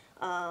or,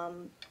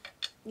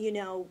 you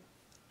know,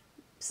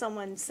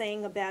 someone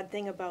saying a bad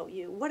thing about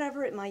you,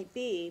 whatever it might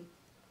be.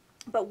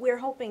 But we're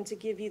hoping to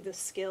give you the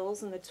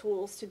skills and the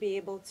tools to be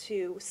able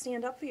to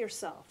stand up for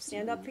yourself,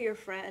 stand up for your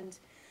friend.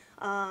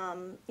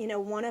 You know,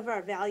 one of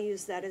our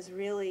values that is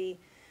really,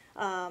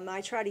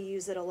 I try to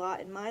use it a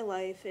lot in my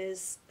life,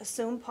 is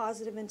assume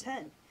positive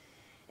intent.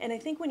 And I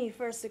think when you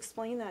first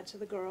explain that to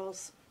the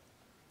girls,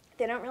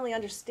 they don't really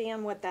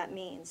understand what that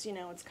means. You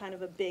know, it's kind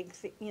of a big,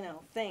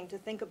 thing to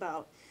think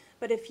about.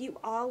 But if you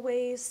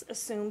always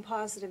assume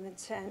positive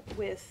intent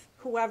with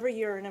whoever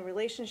you're in a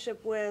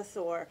relationship with,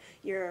 or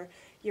your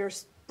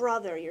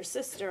brother, your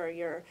sister,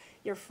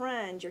 your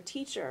friend, your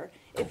teacher,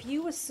 if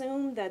you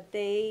assume that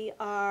they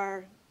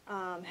are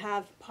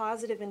have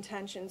positive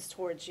intentions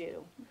towards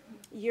you,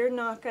 you're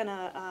not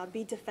gonna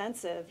be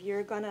defensive.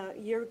 You're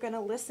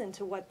gonna listen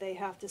to what they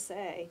have to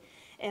say.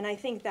 And I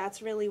think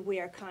that's really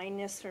where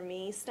kindness for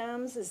me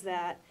stems, is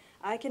that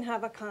I can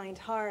have a kind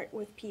heart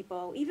with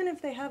people, even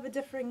if they have a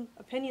differing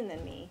opinion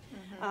than me.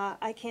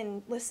 I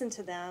can listen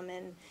to them,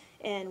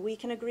 and we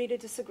can agree to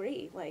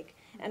disagree. Like,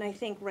 and I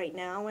think right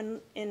now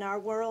in our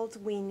world,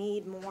 we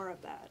need more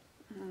of that,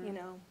 you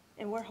know.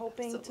 And we're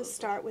hoping to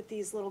start with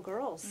these little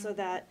girls so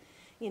that,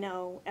 you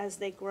know, as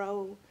they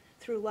grow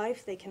through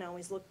life, they can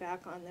always look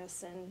back on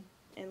this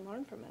and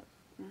learn from it.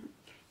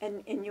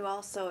 And you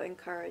also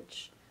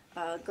encourage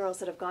girls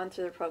that have gone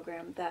through the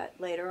program that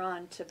later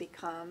on to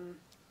become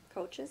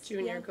coaches?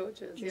 Junior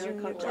coaches. Junior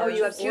yeah. coaches. Or- Oh,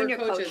 you have or junior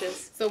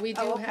coaches. So we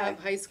do Oh, okay. have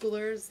high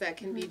schoolers that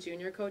can be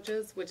junior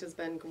coaches, which has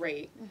been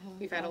great.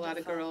 We've had a lot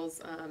of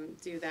girls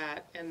do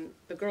that, and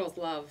the girls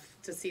love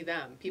to see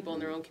them, people in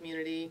their own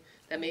community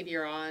that maybe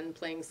are on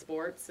playing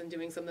sports and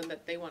doing something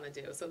that they want to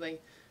do. So they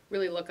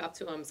really look up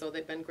to them, so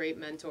they've been great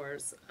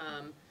mentors.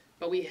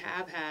 But we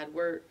have had,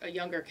 we're a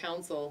younger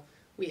council,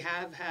 we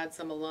have had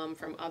some alum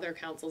from other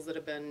councils that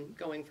have been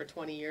going for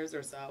 20 years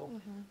or so,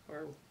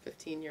 or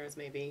 15 years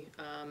maybe,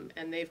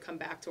 and they've come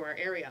back to our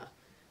area.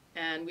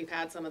 And we've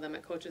had some of them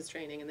at coaches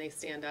training, and they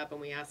stand up and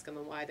we ask them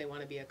why they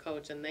want to be a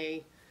coach, and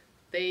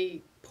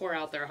they pour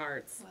out their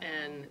hearts,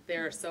 and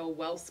they're so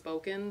well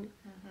spoken.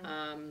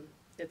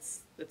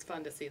 It's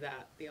fun to see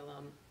that, the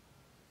alum.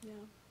 Yeah.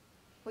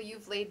 Well,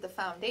 you've laid the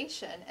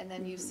foundation, and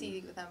then you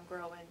see them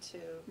grow into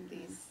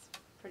these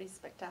pretty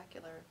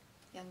spectacular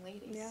young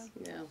ladies. Yeah.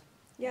 Yeah.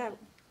 Yeah,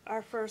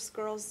 our first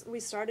girls, we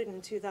started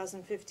in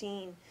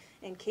 2015,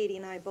 and Katie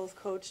and I both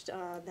coached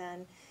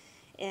then.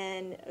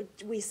 And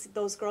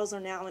those girls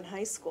are now in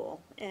high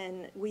school,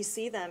 and we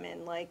see them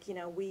in, like, you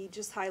know, we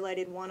just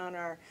highlighted one on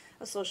our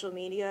social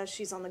media.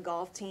 She's on the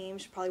golf team.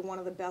 She's probably one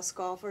of the best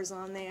golfers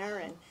on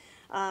there.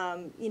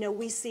 And, you know,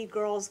 we see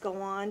girls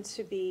go on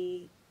to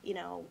be, you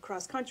know,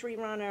 cross-country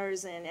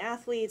runners and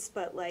athletes,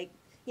 but, like,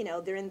 you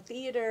know, they're in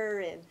theater,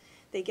 and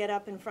they get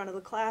up in front of the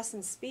class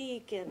and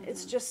speak, and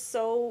it's just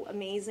so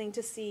amazing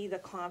to see the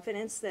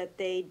confidence that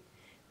they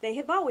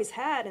have always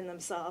had in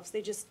themselves.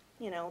 They just,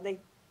 you know, they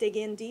dig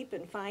in deep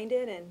and find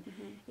it, and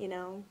you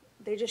know,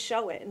 they just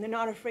show it, and they're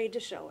not afraid to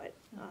show it.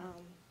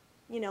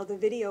 You know, the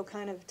video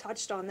kind of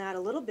touched on that a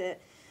little bit,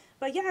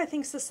 but yeah, I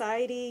think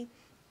society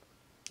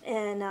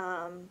and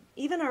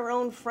even our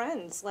own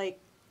friends, like,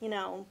 you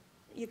know,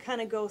 you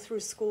kind of go through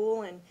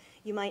school, and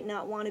you might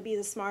not want to be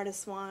the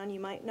smartest one.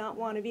 You might not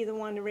want to be the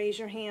one to raise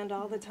your hand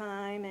all the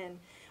time,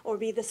 or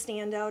be the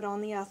standout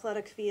on the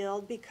athletic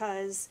field,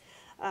 because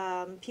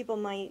people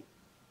might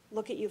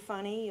look at you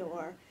funny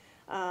or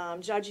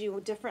judge you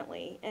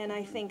differently. And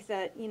I think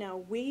that, you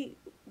know, we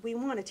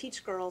want to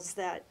teach girls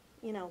that,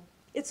 you know,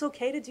 it's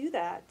okay to do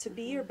that, to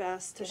be your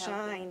best, to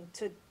shine,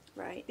 to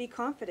be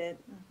confident,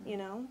 you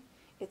know.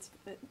 It's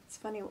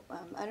funny. I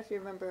don't know if you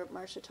remember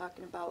Marcia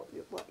talking about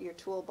your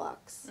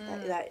toolbox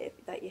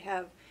that you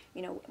have.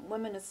 You know,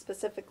 women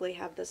specifically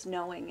have this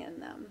knowing in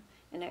them,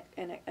 and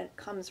it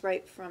comes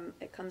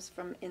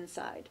from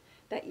inside,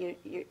 that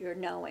you're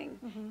knowing,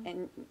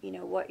 and you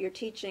know what you're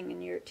teaching,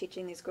 and you're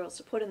teaching these girls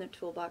to put in their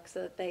toolbox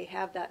so that they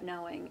have that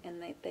knowing,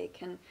 and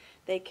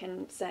they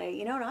can say,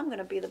 you know what, I'm going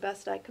to be the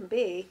best I can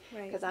be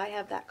because I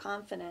have that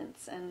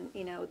confidence, and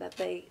you know that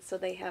they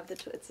have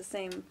it's the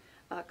same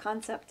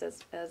concept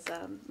as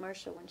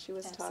Marcia when she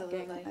was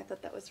talking. I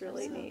thought that was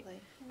really neat.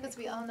 Because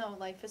we all know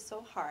life is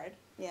so hard.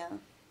 Yeah.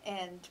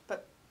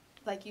 But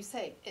like you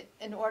say,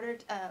 in order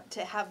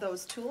to have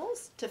those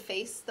tools to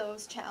face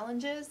those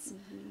challenges,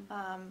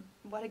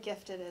 what a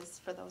gift it is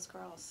for those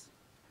girls.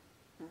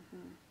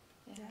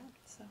 Yeah.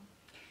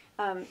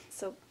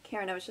 So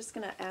Karen, I was just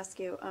going to ask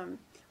you,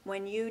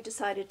 when you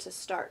decided to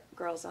start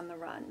Girls on the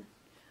Run,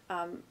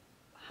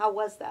 how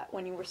was that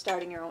when you were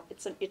starting your own?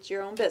 It's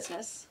your own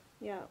business.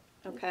 Yeah.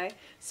 Okay.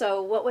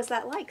 So what was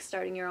that like,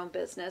 starting your own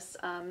business?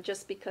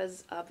 Just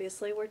because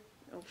obviously we're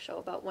a show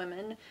about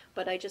women,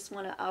 but I just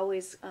want to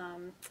always,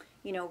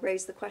 you know,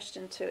 raise the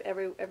question to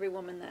every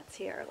woman that's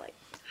here. Like,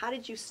 how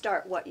did you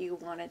start what you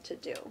wanted to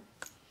do?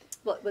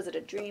 What, was it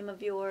a dream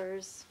of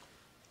yours?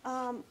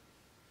 To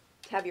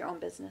have your own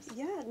business?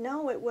 Yeah,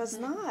 no, it was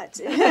not.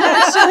 You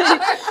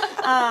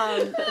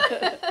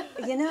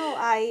know,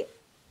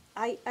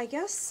 I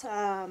guess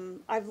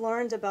I've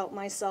learned about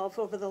myself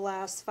over the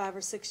last 5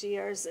 or 6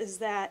 years is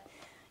that,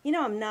 you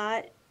know, I'm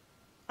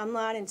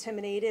not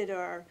intimidated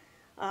or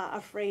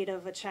afraid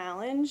of a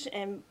challenge,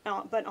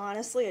 but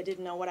honestly, I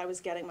didn't know what I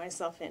was getting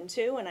myself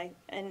into,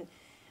 and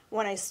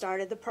when I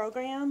started the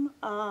program,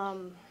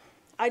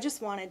 I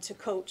just wanted to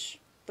coach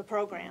the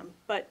program,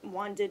 but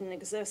one didn't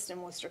exist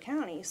in Worcester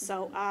County,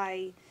 so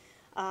I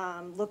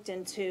looked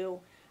into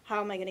how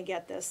am I going to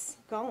get this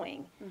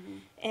going,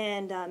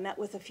 and met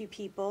with a few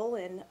people,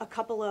 and a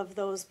couple of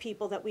those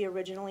people that we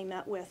originally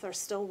met with are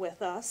still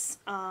with us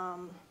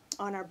on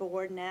our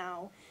board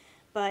now,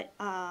 but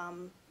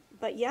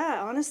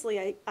yeah,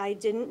 honestly, I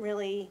didn't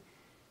really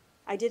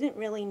I didn't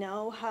really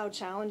know how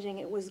challenging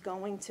it was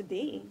going to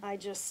be. I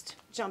just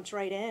jumped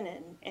right in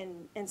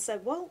and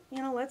said, well, you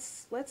know,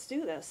 let's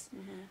do this.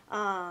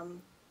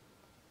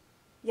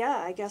 Yeah,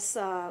 I guess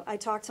I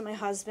talked to my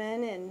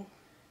husband and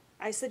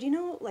I said, you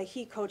know, like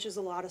he coaches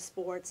a lot of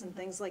sports and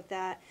things like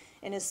that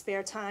in his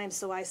spare time.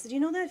 So I said, you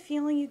know that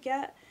feeling you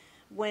get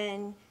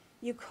when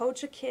you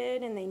coach a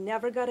kid and they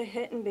never got a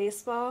hit in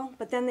baseball,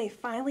 but then they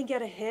finally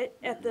get a hit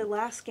at the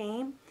last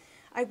game?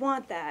 I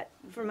want that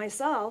for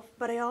myself,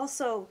 but I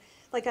also,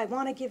 like, I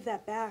want to give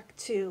that back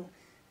to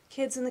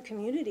kids in the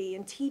community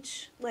and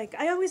teach. Like,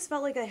 I always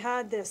felt like I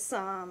had this,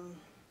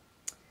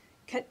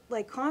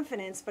 like,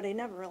 confidence, but I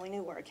never really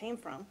knew where it came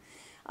from.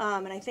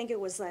 And I think it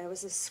was, I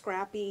was a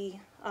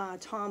scrappy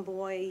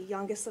tomboy,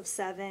 youngest of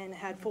 7,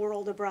 had 4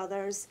 older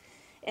brothers,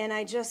 and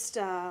I just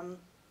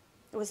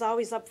was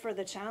always up for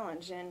the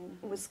challenge and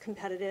was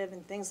competitive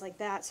and things like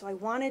that. So I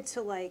wanted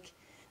to, like,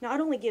 not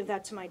only give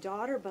that to my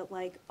daughter, but,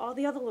 like, all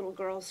the other little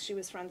girls she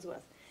was friends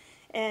with.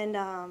 And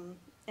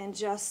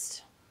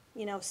just,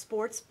 you know,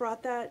 sports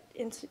brought that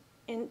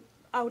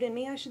out in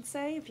me, I should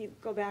say. If you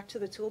go back to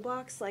the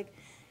toolbox, like,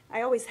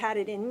 I always had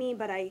it in me,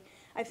 but I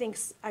think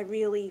I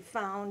really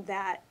found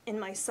that in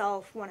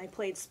myself when I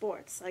played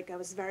sports. Like, I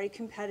was very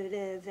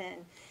competitive,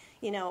 and,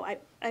 you know, I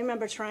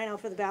remember trying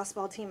out for the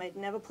basketball team. I'd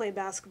never played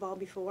basketball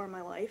before in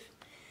my life.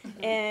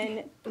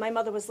 And my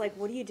mother was like,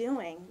 what are you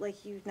doing?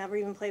 Like, you've never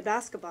even played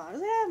basketball. I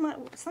was like,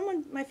 yeah,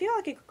 my field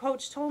hockey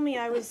coach told me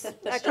I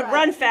could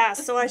run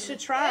fast, so I should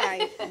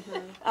try.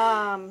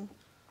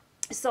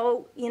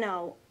 So, you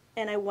know,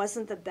 and I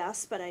wasn't the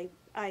best, but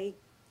I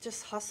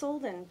just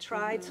hustled and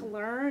tried to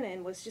learn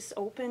and was just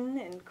open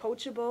and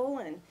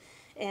coachable,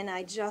 and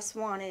I just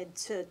wanted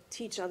to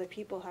teach other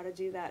people how to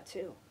do that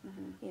too,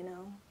 you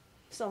know.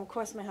 So, of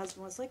course, my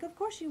husband was like, of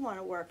course you want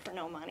to work for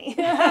no money.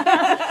 You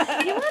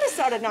want to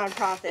start a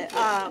nonprofit.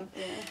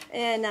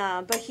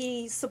 But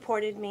he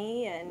supported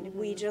me, and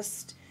we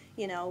just,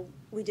 you know,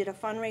 we did a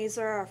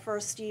fundraiser our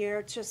first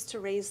year just to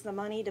raise the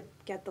money to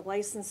get the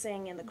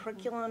licensing and the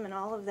curriculum and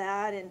all of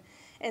that.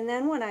 And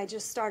then when I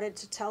just started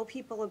to tell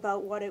people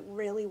about what it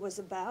really was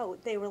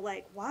about, they were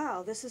like,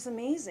 wow, this is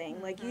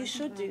amazing. Like, you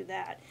should do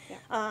that.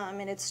 Yeah.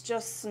 And it's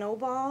just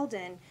snowballed.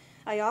 And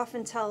I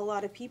often tell a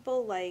lot of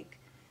people, like,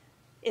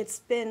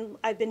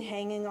 I've been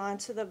hanging on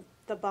to the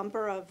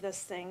bumper of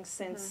this thing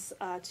since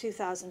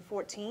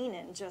 2014,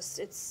 and just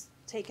it's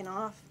taken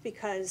off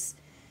because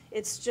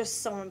it's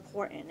just so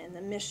important, and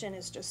the mission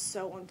is just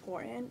so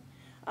important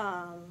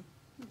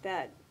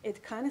that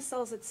it kind of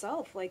sells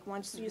itself. Like,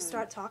 once you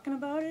start talking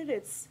about it,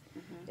 it's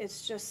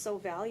just so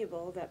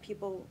valuable that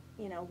people,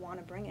 you know, want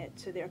to bring it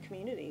to their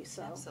community.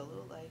 So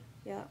Absolutely.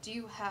 Yeah. Do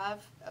you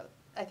have,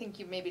 I think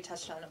you maybe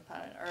touched on it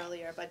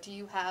earlier, but do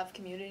you have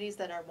communities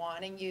that are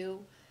wanting you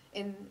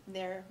in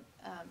their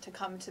to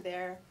come to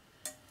their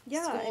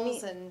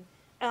schools?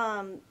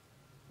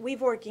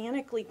 We've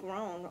organically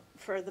grown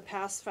for the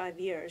past 5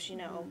 years, you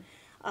know.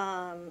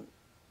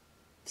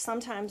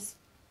 Sometimes,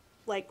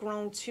 like,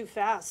 grown too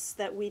fast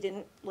that we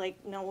didn't, like,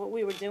 know what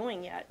we were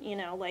doing yet, you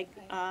know, like,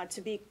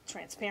 to be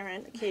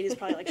transparent. Katie's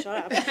probably like,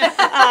 shut up.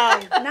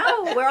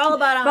 No, we're all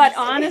about But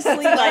honesty.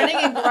 honestly,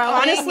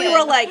 like,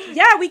 we're like,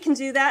 yeah, we can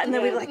do that, and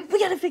then we're like, we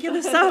got to figure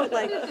this out,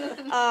 like,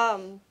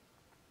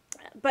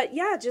 but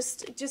yeah,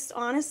 just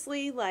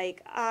honestly,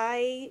 like,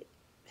 I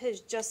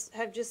have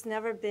just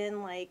never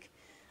been, like,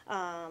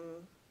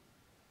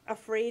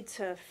 afraid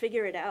to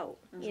figure it out.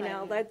 You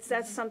know,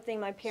 that's something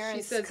my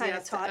parents kind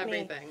of taught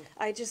me.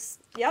 I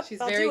just,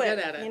 She's I'll very do good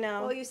it, at it. you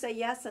know. Well, you say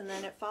yes, and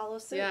then it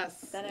follows suit.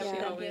 Yes, Then she you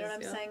know always, what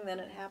I'm saying? Then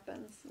it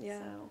happens. Yeah.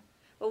 So,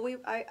 well,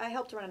 I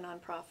helped run a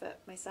nonprofit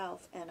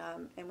myself, and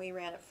we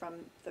ran it from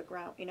the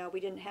ground. You know, we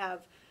didn't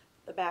have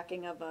the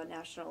backing of a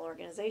national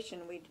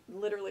organization. We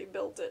literally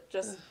built it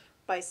just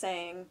by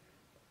saying,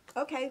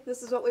 okay,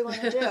 this is what we want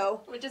to do.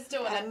 We're just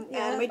doing it.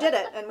 And we did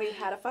it, and we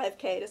had a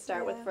 5K to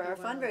start with for our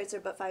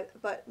fundraiser.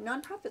 But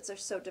nonprofits are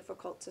so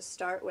difficult to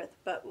start with.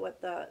 But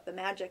what the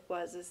magic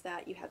is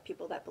that you have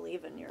people that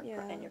believe in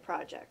your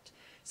project.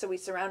 So we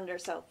surrounded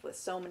ourselves with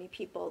so many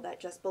people that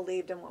just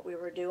believed in what we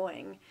were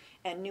doing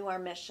and knew our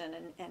mission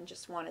and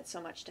just wanted so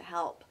much to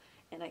help.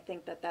 And I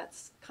think that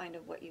that's kind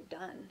of what you've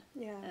done.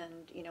 Yeah.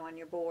 And, you know, on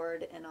your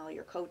board and all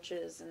your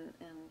coaches and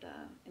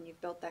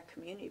you've built that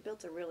community. You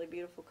built a really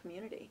beautiful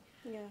community.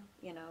 Yeah.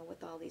 You know,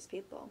 with all these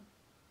people.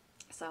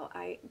 So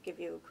I give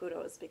you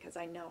kudos because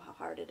I know how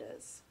hard it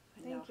is.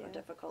 I know how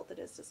difficult it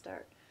is to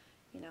start,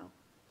 you know.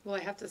 Well,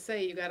 I have to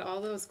say, you got all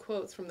those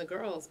quotes from the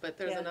girls, but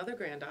there's another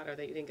granddaughter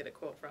that you didn't get a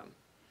quote from.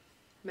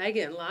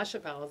 Megan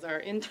LaChapelle is our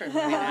intern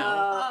right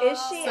now. Is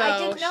she? So I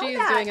didn't know she's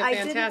that. doing a I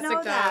didn't fantastic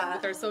know that. job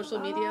with our social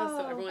media,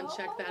 so everyone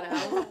check that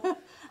out.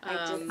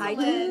 I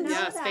didn't know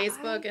yes, that.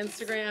 Facebook,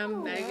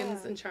 Instagram,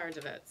 Megan's in charge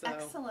of it. So.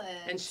 Excellent.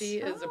 And she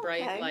is a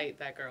bright light,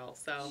 that girl.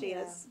 So she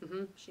is.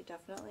 She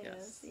definitely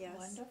is. Yes.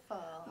 Wonderful.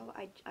 Oh,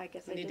 I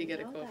guess we I need didn't to get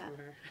a know quote that. from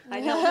her. I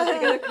know to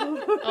get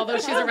a quote. Although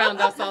she's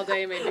around us all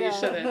day, maybe you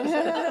shouldn't.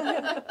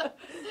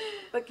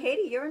 But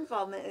Katie, your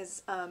involvement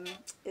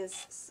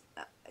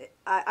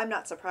I'm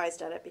not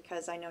surprised at it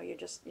because I know you're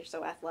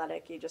so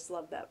athletic. You just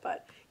love that.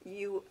 But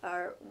you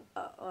are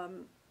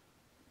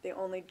the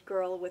only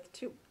girl with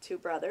two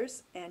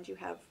brothers, and you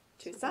have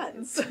two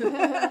sons.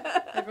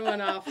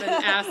 Everyone often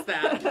asks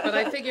that, but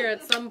I figure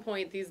at some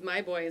point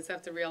my boys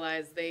have to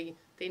realize they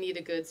need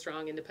a good,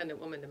 strong, independent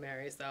woman to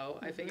marry. So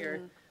I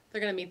figure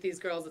they're going to meet these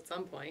girls at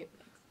some point.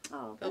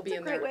 Oh, They'll that's be a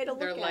in great way to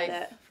their look life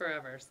at it.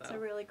 forever. So It's a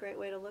really great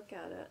way to look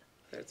at it.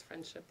 whether it's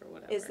friendship or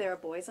whatever. Is there a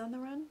Boys on the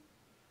Run?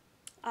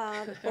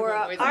 Or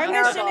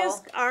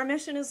Our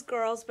mission is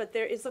girls, but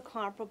there is a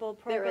comparable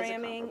There is a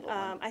programming.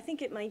 comparable one. I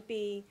think it might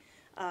be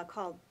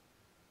called.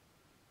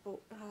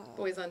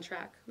 Boys on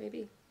Track,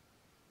 maybe?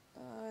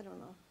 I don't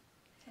know.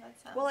 So that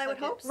sounds Well, I would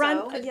like it- hope so.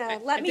 Run, yeah, I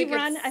Let Me think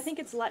Run. it's- I think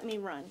it's Let Me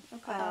Run.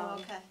 Oh,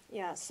 okay.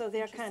 Yeah, so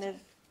they're kind of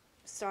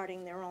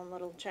starting their own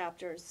little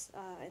chapters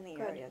in the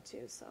Good. area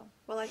too. So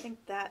Well, I think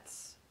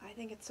it's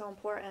so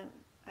important.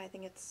 I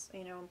think it's,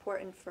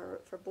 important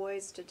for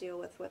boys to deal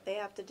with what they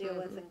have to deal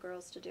with and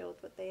girls to deal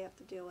with what they have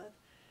to deal with.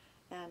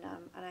 And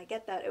I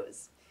get that. It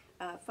was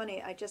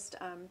funny. I just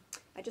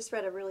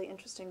read a really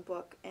interesting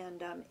book,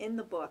 and in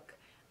the book,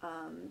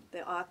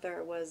 the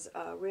author was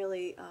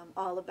really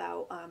all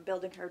about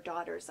building her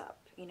daughters up,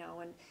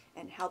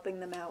 and helping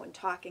them out and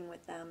talking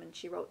with them. And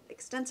she wrote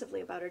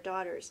extensively about her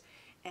daughters.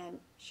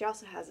 And she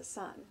also has a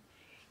son.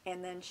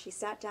 And then she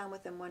sat down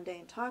with him one day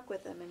and talked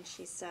with him, and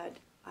she said,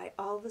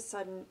 all of a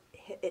sudden,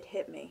 it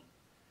hit me.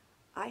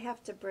 I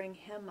have to bring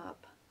him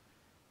up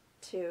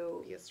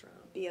to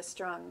Be a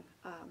strong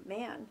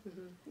man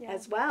yeah.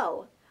 as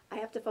well. I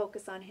have to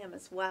focus on him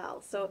as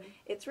well. So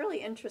it's really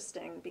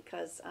interesting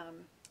because,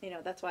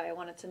 that's why I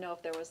wanted to know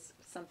if there was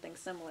something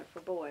similar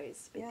for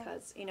boys.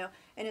 Because, and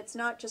it's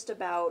not just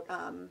about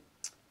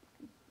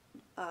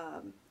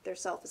their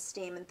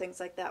self-esteem and things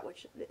like that,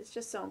 which is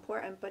just so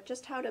important, but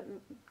just how to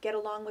get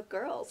along with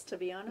girls, to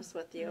be honest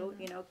with you,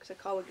 to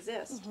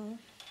coexist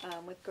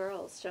with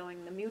girls,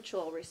 showing the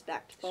mutual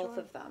respect, both Sure.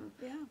 of them.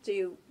 Yeah.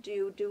 Do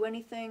you do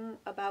anything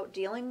about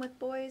dealing with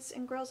boys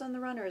and girls on the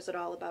run, or is it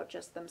all about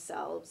just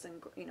themselves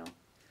and,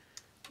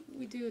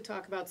 We do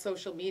talk about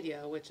social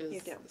media, which You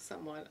is do.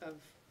 somewhat of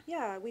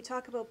Yeah, we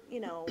talk about,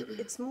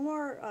 it's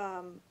more,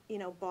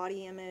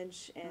 body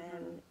image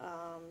and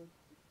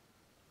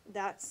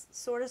that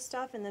sort of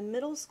stuff. In the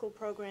middle school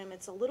program,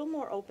 it's a little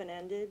more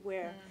open-ended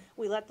where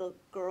we let the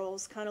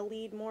girls kind of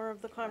lead more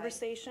of the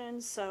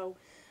conversation. So,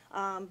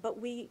 but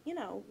we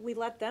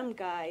let them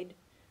guide,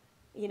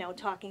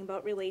 talking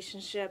about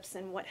relationships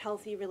and what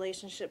healthy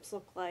relationships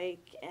look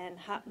like and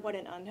what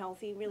an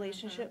unhealthy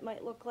relationship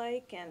might look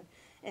like,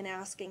 and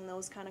asking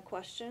those kind of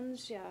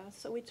questions. Yeah,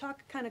 so we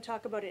talk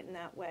about it in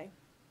that way.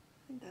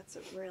 I think that's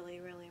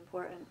really, really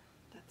important.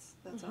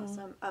 That's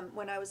awesome.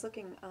 When I was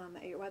looking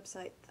at your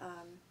website,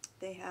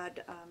 they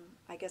had,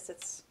 I guess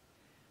it's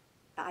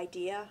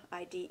IDEA,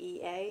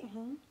 IDEA,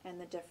 and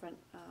the different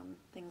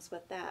things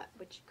with that.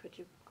 Could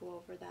you go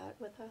over that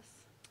with us?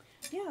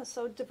 Yeah,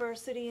 so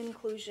diversity,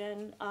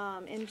 inclusion,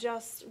 and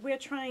we're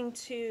trying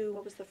to.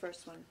 What was the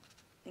first one?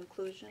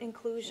 Inclusion?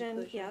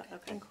 Inclusion, yeah,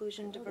 okay.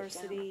 inclusion, I wrote it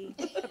diversity,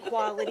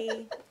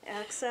 equality,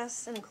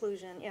 access, and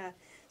inclusion, yeah.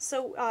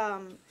 So,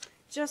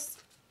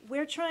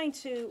 we're trying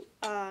to,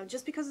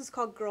 just because it's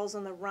called Girls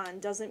on the Run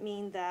doesn't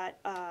mean that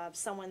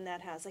someone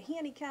that has a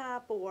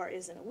handicap or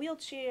is in a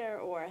wheelchair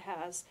or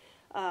has,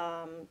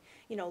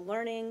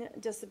 learning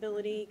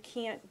disability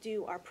can't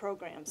do our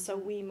program. So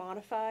we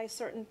modify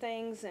certain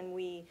things, and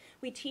we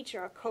teach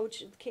our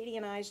coach. Katie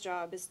and I's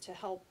job is to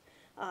help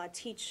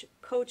teach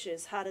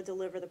coaches how to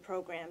deliver the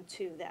program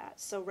to that.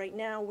 So right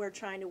now we're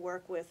trying to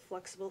work with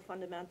Flexible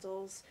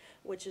Fundamentals,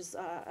 which is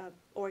an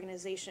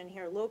organization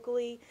here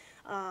locally,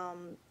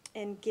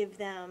 and give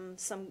them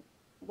some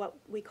what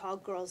we call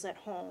Girls at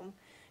Home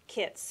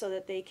kits so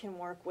that they can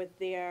work with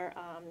their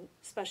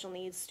special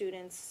needs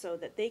students so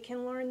that they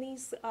can learn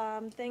these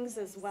things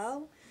as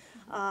well.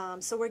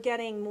 So we're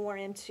getting more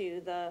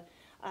into the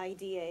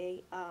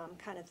IDA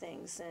kind of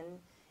things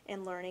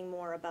and learning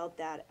more about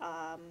that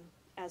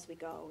as we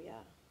go,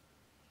 yeah.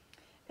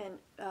 And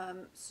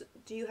so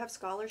do you have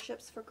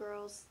scholarships for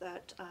girls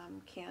that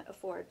can't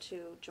afford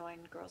to join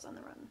Girls on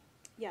the Run?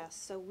 Yes,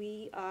 so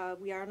we are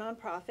a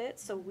nonprofit,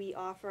 so we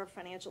offer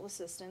financial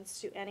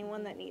assistance to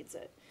anyone that needs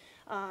it.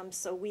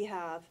 So we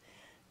have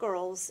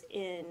girls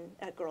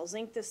at Girls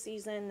Inc. this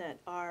season that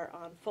are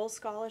on full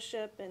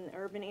scholarship in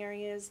urban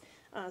areas.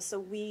 So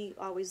we're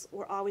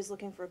always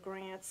looking for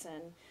grants,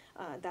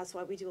 and that's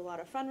why we do a lot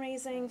of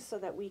fundraising so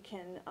that we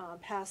can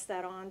pass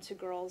that on to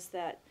girls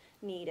that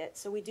need it.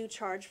 So we do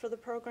charge for the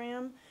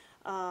program.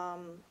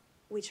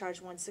 We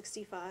charge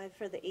 $165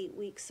 for the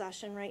 8-week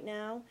session right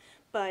now,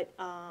 but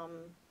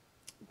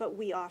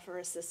we offer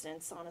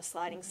assistance on a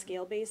sliding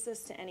scale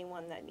basis to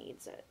anyone that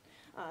needs it.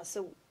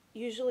 So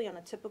usually on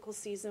a typical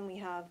season, we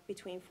have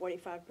between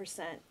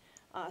 45%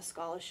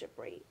 scholarship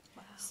rate.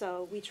 Wow.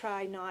 So we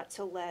try not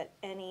to let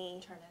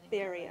any Turn anyone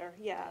barrier,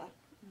 away. yeah,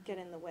 get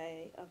in the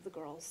way of the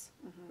girls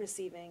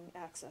receiving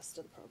access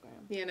to the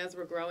program. Yeah, and as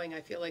we're growing,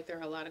 I feel like there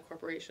are a lot of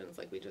corporations,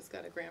 like we just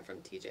got a grant from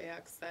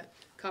TJX that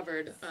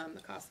covered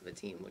the cost of the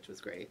team, which was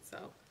great,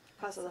 so.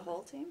 Cost of the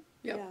whole team?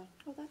 Yep. Yeah.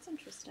 Oh, that's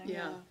interesting.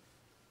 Yeah, Wow.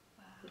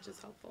 which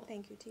is helpful.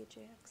 Thank you,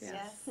 TJX. Yeah.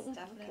 Yes, No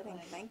definitely. kidding.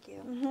 Thank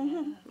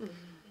you.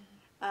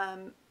 Yeah.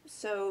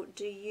 So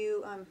do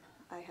you,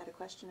 I had a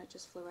question that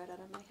just flew right out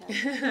of my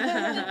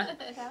head.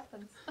 It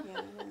happens. Yeah,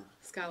 I know.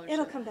 Scholarship.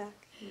 It'll come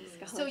back.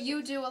 So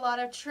you do a lot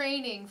of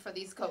training for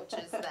these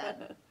coaches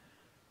then?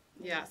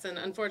 Yes, and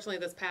unfortunately,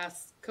 this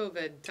past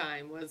COVID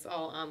time was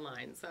all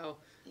online, so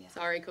Yeah.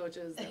 sorry,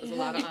 coaches, that was a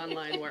lot of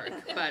online work.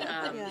 But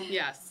Yeah.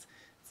 yes,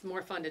 it's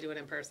more fun to do it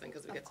in person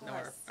because we Of get to know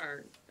course.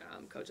 our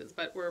coaches.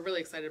 But we're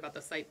really excited about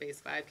the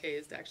site-based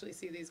 5Ks to actually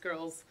see these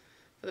girls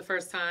for the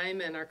first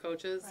time and our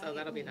coaches, so Right.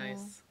 that'll be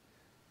nice.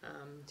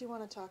 Do you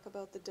want to talk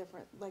about the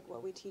different, like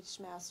what we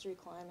teach Mastery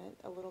Climate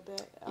a little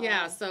bit?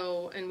 Yeah,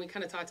 so, and we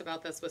kind of talked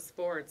about this with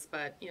sports,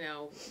 but, you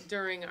know,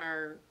 during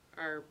our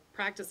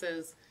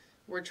practices,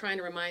 we're trying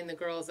to remind the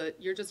girls that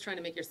you're just trying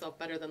to make yourself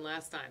better than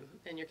last time,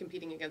 and you're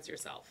competing against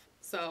yourself.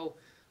 So,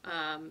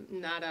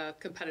 not a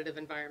competitive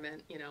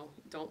environment, you know,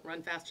 don't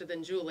run faster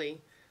than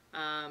Julie.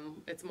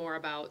 It's more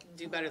about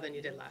do better than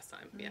you did last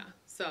time, yeah.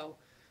 So,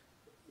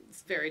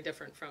 it's very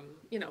different from,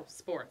 you know,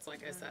 sports,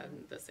 like I said,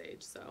 this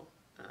age, so,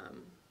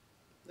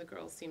 the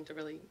girls seem to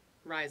really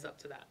rise up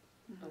to that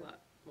a lot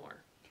more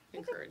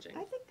encouraging.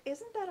 I think,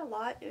 isn't that a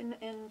lot in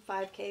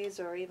 5Ks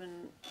or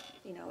even,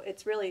 you know,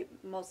 it's really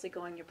mostly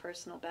going your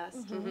personal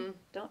best.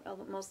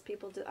 Don't most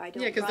people do, I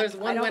don't Yeah, because run, there's I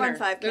one don't winner. run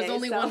 5Ks. There's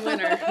only so. one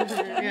winner.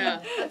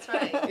 Yeah. That's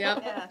right.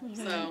 Yep. Yeah.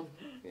 So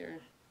you're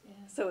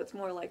So it's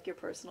more like your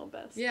personal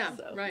best. Yeah,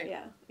 so, right.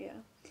 Yeah, yeah.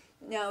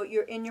 Now,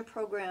 you're in your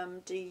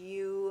program, do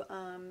you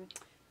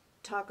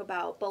talk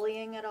about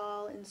bullying at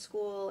all in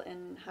school,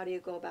 and how do you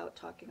go about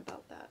talking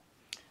about that?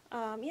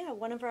 Yeah,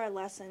 one of our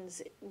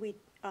lessons, we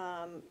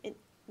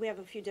have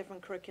a few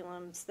different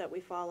curriculums that we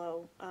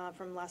follow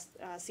from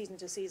season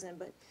to season,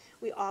 but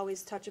we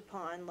always touch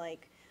upon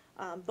like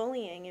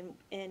bullying,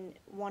 and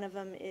one of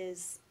them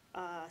is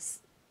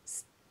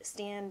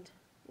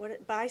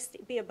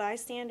be a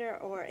bystander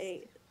or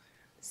a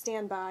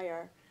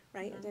stand-byer,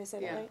 right? Did I say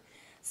that Yeah. right?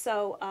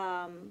 So,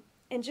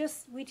 and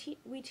just we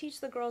teach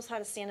the girls how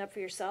to stand up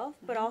for yourself,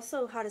 but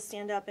also how to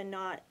stand up and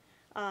not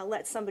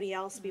let somebody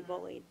else be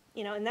bullied.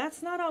 You know, and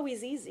that's not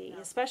always easy,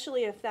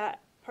 especially if that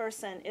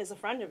person is a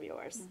friend of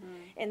yours,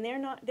 and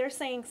they're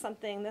saying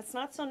something that's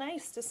not so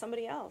nice to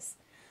somebody else.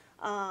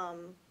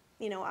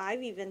 You know,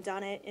 I've even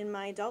done it in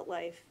my adult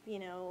life. You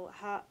know,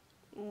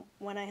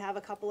 when I have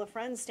a couple of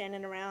friends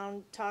standing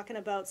around talking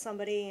about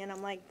somebody, and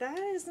I'm like, that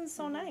isn't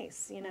so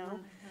nice. You know,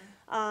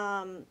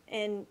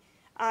 and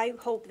I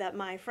hope that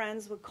my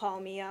friends would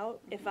call me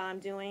out if I'm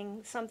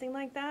doing something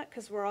like that,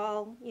 because we're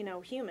all, you know,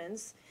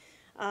 humans.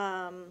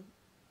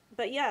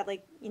 But yeah,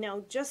 like, you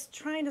know, just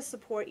trying to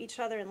support each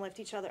other and lift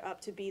each other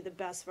up to be the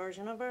best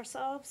version of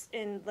ourselves.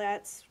 And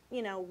that's,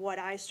 you know, what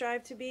I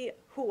strive to be,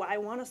 who I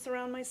want to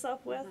surround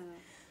myself with.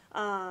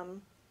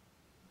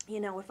 You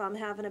know, if I'm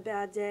having a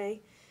bad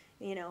day,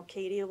 you know,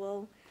 Katie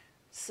will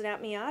snap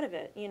me out of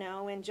it, you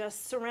know, and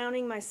just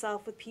surrounding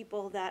myself with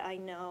people that I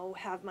know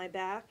have my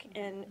back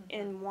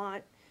and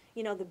want,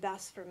 you know, the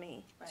best for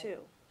me too.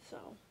 So.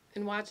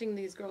 and watching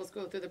these girls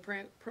go through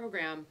the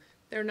program,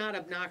 they're not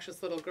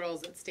obnoxious little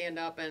girls that stand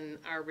up and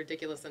are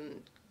ridiculous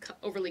and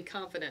overly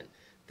confident.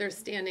 They're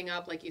standing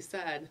up, like you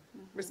said,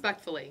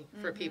 respectfully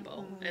for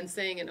people and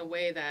saying it in a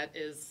way that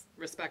is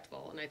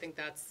respectful. And I think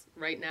that's,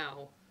 right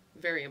now,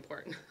 very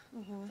important.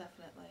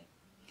 Definitely.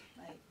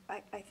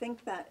 Right. I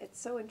think that it's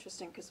so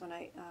interesting because when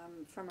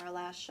from our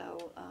last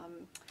show,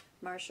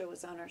 Marcia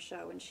was on our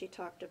show and she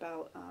talked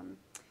about,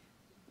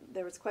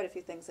 there was quite a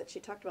few things that she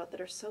talked about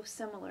that are so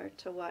similar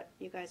to what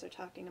you guys are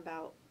talking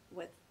about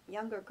with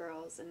younger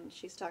girls, and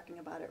she's talking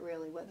about it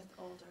really with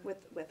older.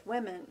 with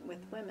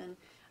women,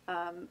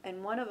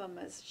 and one of them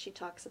is she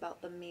talks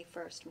about the Me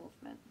First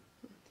movement.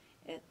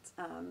 It's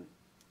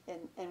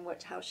and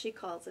how she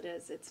calls it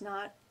is it's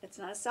not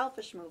a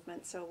selfish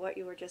movement. So what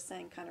you were just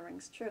saying kind of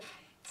rings true.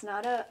 It's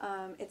not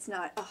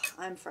oh,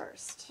 I'm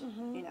first,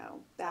 you know,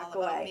 back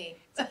all about away.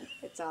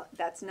 It's all,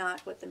 that's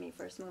not what the Me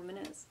First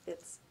movement is.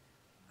 It's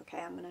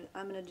okay,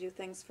 I'm gonna do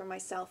things for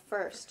myself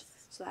first,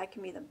 so that I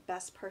can be the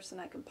best person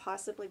I can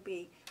possibly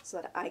be, so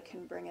that I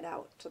can bring it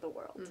out to the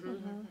world.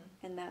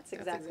 And that's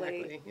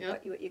exactly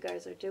yep. what you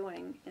guys are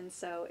doing. And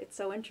so it's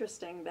so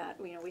interesting that,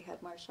 you know, we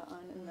had Marcia on,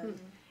 and then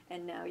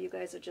and now you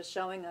guys are just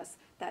showing us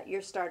that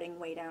you're starting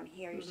way down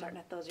here. You're starting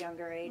at those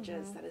younger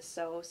ages. That is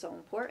so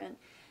important.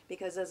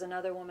 Because as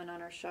another woman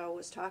on our show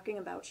was talking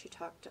about, she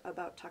talked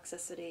about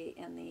toxicity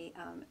in the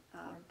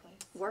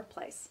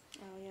workplace.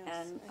 Oh, yes.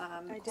 And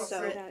I did so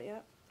say that,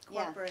 yep.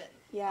 Corporate.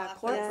 Yeah, office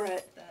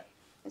corporate. that-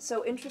 It's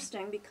so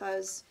interesting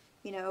because,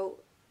 you know,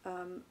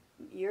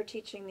 you're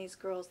teaching these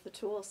girls the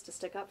tools to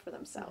stick up for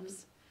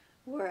themselves.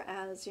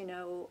 Whereas, you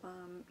know,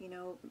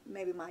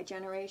 maybe my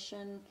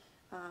generation,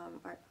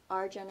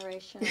 our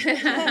generation,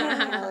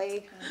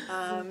 Kelly.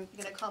 You're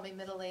gonna call me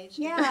middle-aged?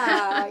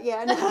 Yeah,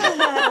 yeah. No.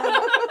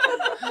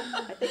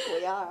 I think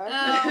we are.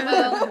 Oh,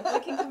 well, we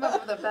can come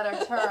up with a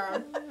better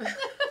term.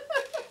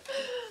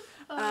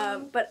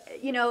 But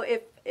you know,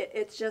 if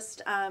it's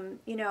just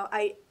you know,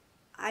 I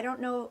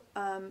don't know,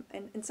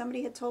 and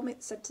somebody had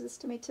said this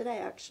to me today.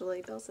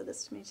 Actually, Bill said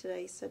this to me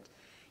today. He said,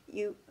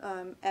 "You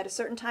at a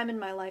certain time in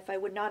my life, I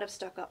would not have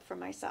stuck up for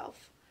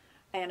myself,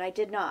 and I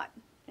did not."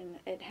 And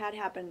it had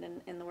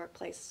happened in the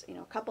workplace, you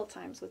know, a couple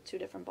times with 2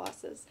 different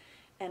bosses,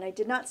 and I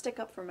did not stick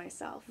up for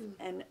myself.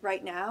 And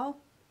right now,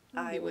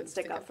 I would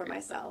stick up for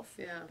myself,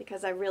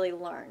 because I really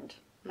learned.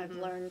 I've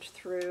learned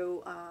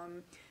through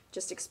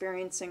just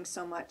experiencing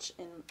so much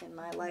in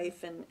my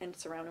life and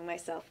surrounding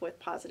myself with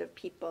positive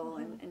people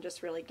and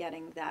just really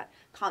getting that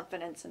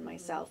confidence in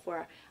myself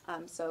where,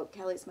 so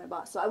Kelly's my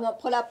boss, so I won't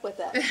put up with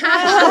it.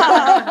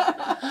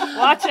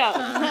 Watch out.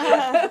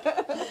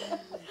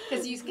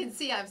 Because you can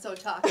see I'm so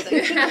toxic.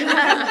 We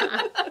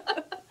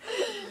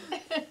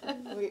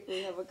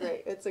have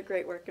it's a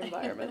great work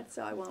environment,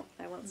 so I won't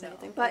say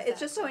anything. But it's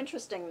just so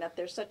interesting that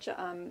there's such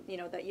a, you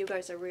know, that you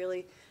guys are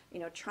really, you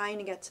know, trying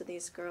to get to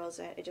these girls.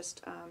 I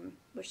just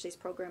wish these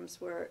programs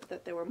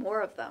that there were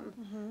more of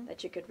them,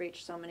 that you could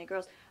reach so many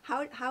girls.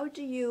 How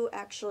do you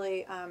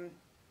actually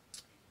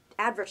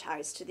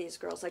advertise to these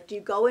girls? Like, do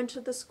you go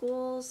into the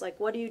schools? Like,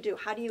 what do you do?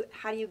 How do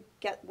you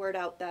get word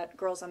out that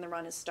Girls on the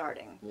Run is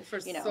starting? Well, for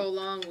you know? so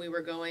long we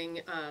were going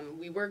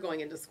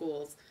into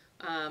schools,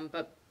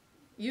 but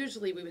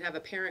usually we would have a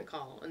parent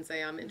call and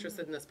say, I'm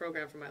interested in this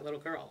program for my little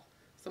girl.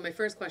 So my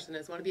first question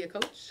is, want to be a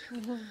coach?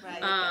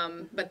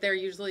 Right. But they're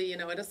usually, you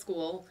know, at a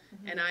school,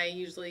 and I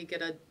usually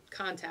get a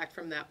contact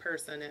from that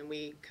person, and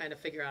we kind of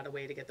figure out a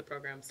way to get the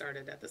program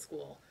started at the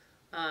school.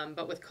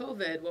 But with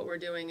COVID, what we're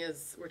doing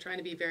is we're trying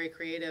to be very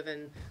creative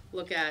and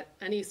look at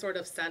any sort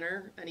of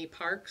center, any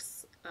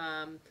parks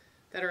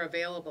that are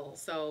available.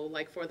 So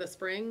like for the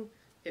spring,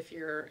 if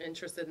you're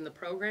interested in the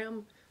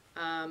program,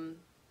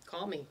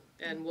 call me,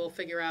 and we'll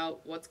figure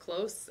out what's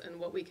close and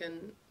what we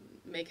can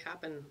make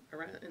happen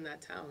around in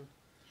that town.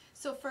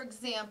 So, for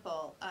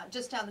example,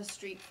 just down the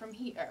street from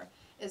here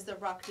is the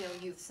Rockdale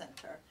Youth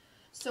Center.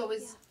 So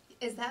is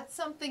that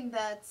something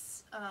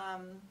that's,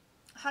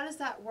 how does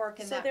that work?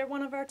 So they're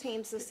one of our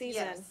teams this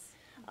season. Yes.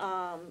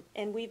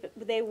 And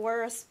they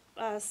were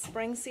a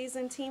spring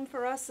season team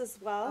for us as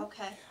well.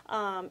 Okay.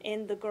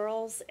 And the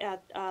girls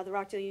at the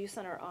Rockdale Youth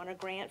Center are on a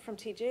grant from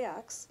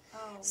TJX. Oh,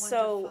 wonderful.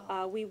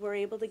 So we were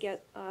able to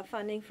get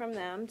funding from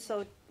them,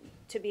 so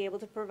to be able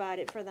to provide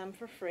it for them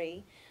for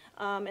free.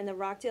 In the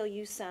Rockdale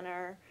Youth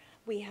Center,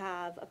 we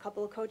have a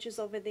couple of coaches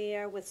over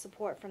there with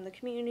support from the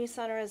community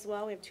center as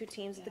well. We have 2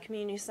 teams at the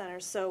community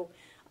center. So,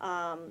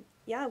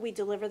 yeah, we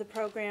deliver the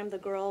program. The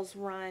girls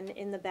run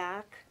in the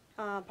back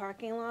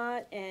parking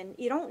lot, and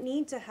you don't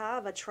need to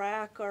have a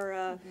track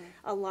or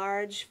a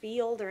large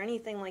field or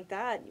anything like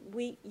that.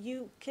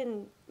 You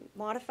can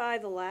modify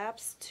the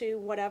laps to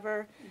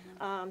whatever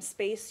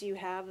space you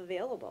have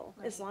available,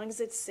 as long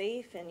as it's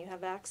safe and you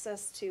have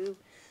access to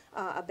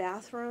a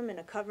bathroom and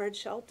a covered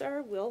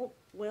shelter. We'll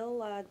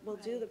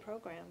do the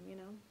program. You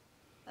know.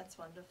 That's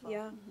wonderful.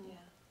 Yeah. Yeah.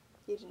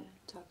 You didn't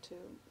talk to?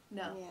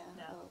 No. Yeah.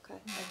 No. Oh, okay.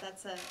 That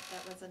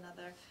was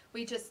another.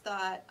 We just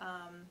thought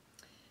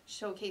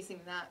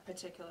showcasing that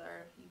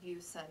particular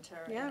youth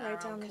center in Yeah, our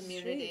right own down the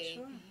community. street.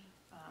 Sure.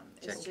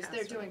 It's just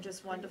they're doing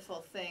just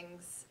wonderful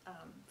things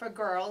for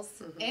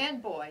girls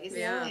and boys,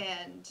 Yeah.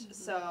 and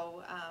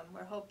so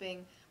we're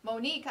hoping.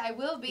 Monique, I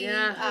will be.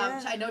 Yeah.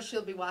 I know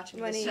she'll be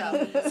watching Monique.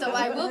 the show, so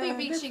I will be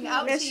reaching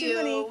out Miss to you,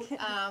 you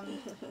Monique.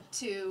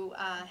 To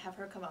have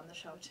her come on the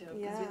show too,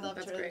 because Yeah. we'd love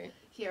That's to great.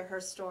 hear her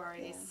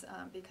stories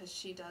because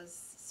she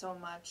does so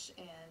much,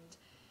 and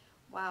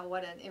wow,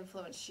 what an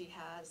influence she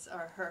has,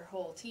 or her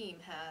whole team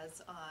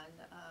has on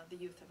the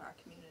youth of our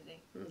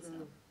community.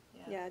 So,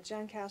 Yeah,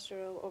 Jen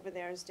Castro over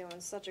there is doing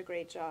such a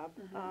great job,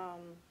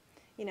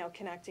 you know,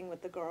 connecting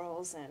with the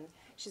girls, and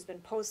she's been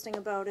posting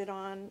about it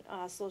on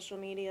social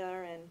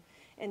media,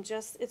 and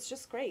just, it's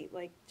just great,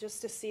 like,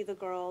 just to see the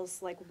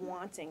girls, like,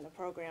 wanting the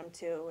program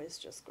too is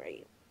just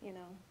great, you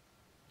know.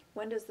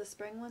 When does the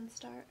spring one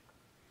start?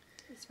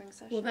 The spring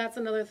session? Well, that's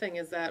another thing,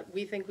 is that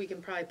we think we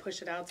can probably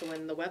push it out to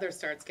when the weather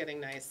starts getting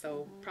nice.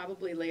 So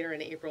probably later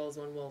in April is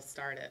when we'll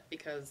start it,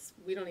 because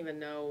we don't even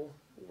know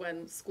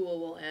when school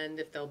will end,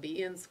 if they'll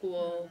be in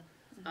school.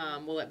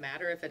 Will it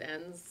matter if it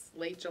ends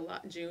late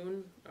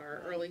June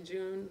or early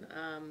June?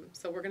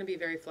 So we're going to be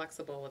very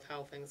flexible with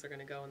how things are going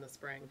to go in the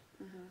spring,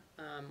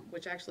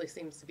 which actually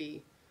seems to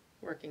be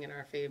working in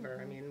our favor.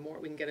 I mean,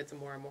 we can get it to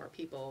more and more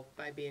people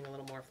by being a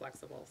little more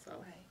flexible. So.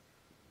 right.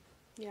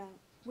 Yeah,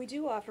 we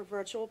do offer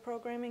virtual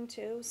programming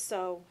too,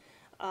 so,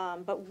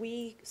 but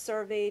we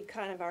surveyed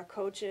kind of our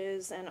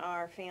coaches and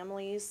our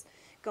families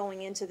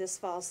going into this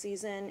fall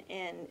season,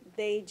 and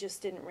they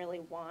just didn't really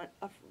want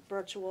a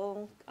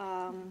virtual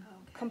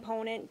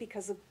component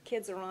because the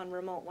kids are on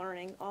remote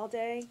learning all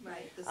day.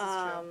 Right. This is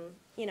true.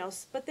 You know,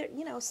 but there,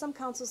 you know, some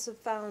councils have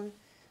found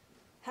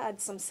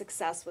had some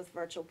success with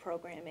virtual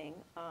programming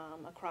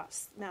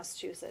across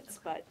Massachusetts,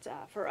 but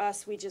for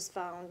us, we just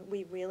found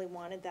we really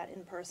wanted that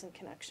in-person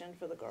connection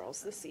for the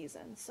girls this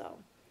season. So,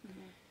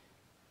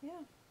 yeah.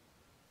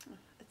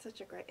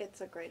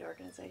 It's a great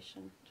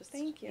organization. Just,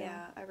 Thank you.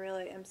 Yeah, I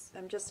really am.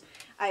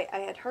 I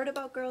had heard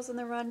about Girls on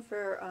the Run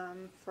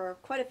for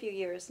quite a few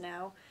years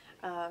now.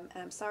 And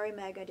I'm sorry,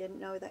 Meg, I didn't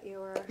know that you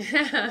were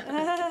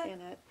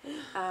in it.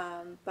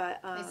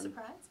 Nice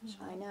surprise,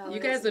 Michelle. I know. You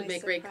it guys was a would make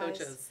nice great surprise.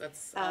 coaches.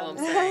 That's all I'm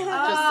saying.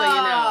 Just so you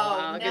know,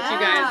 I'll get you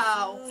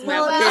guys some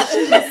Well,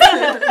 applications.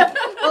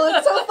 Well,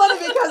 it's so funny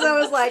because I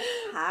was like,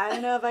 I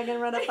don't know if I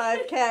can run a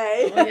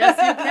 5K. Well, yes,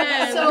 you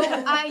can.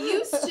 So I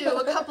used to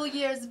a couple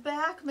years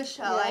back,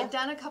 Michelle. Yeah. I'd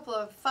done a couple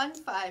of fun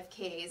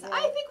 5Ks.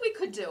 I think we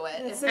could do it.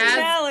 It's If a we-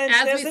 challenge.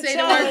 As There's we a say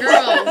challenge. to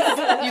our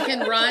girls, you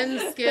can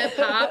run, skip,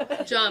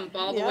 hop, jump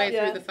all the Yeah. way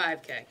Yeah. through the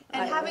 5K.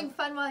 and having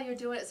fun while you're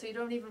doing it, so you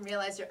don't even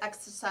realize you're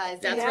exercising.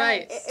 That's Yeah,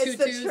 right. It's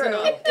the Tutus truth. and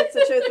all. It's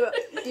the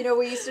truth. You know,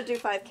 we used to do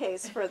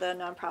 5Ks for the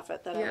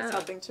nonprofit that I Yeah. was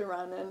helping to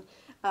run,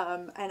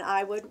 and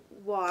I would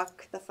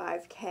walk the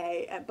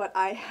 5K, but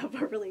I have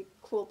a really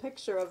cool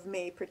picture of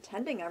me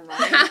pretending I'm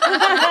running.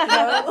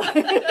 Oh,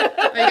 you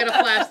gotta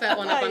flash that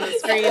one up on the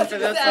screen for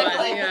this Exactly. one.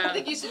 I Yeah.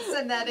 think you should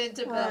send that in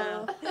to Bill.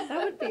 Wow, that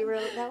would be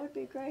really. That would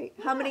be great.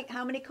 How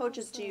many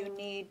coaches do you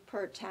need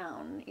per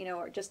town? You know,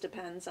 or it just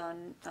depends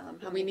on how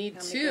We many. need how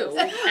many 2 girls.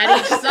 at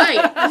each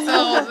site.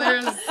 So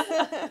there's,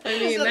 I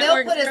mean, So that they'll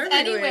works put us perfectly.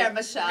 anywhere,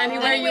 Michelle.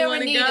 Anywhere you we're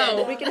want to needed.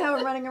 go. We could have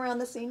them running around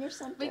the senior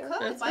center. We could.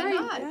 That's Why right.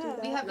 not? Yeah.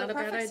 We have Not the a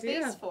bad perfect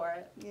idea. space for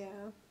it. Yeah,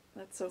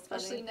 that's so funny.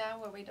 Especially now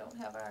where we don't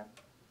have our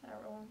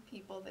own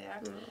people there.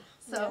 Mm.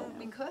 So Yeah.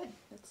 we could.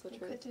 That's the We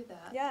truth. could do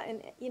that. Yeah,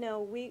 and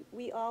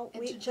we all the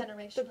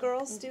Intergenerational.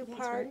 girls do That's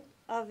part right.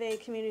 of a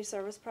community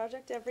service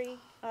project every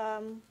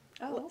Oh,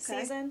 okay.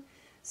 season.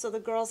 So the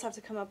girls have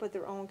to come up with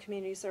their own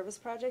community service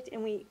project,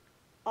 and we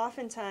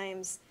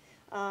oftentimes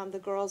the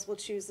girls will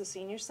choose the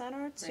senior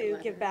center to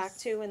give back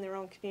letters. to in their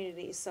own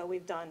communities. So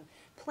we've done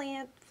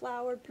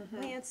flowered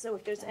plants. So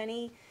if there's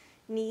any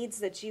needs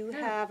that you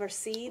have or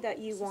see that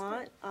you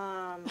want,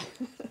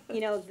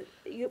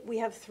 we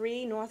have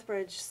 3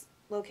 Northbridge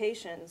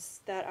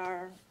locations that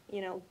are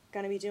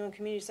going to be doing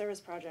community service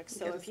projects.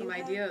 So Give if us you some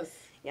have, ideas.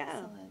 yeah.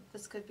 Excellent.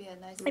 This could be a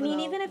nice. I mean,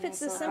 little- even if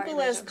it's as so simple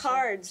as partnership.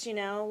 cards,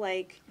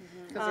 like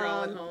Because they're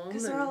all at home.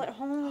 because they're all at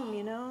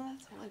home, That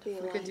would be a We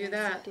really could do nice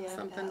that. idea.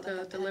 Something Yeah, to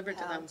like a deliver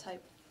pen to pal them.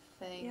 type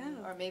thing,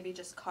 Yeah. or maybe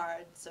just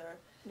cards or.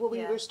 Well, we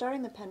Yeah. were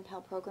starting the Pen Pal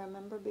program,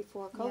 remember,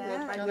 before COVID.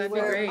 Yeah. And Oh, we that'd be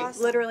were great.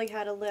 Awesome. literally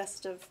had a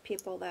list of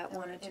people that that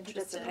were wanted to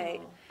interested.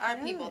 participate Our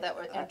people that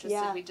were interested,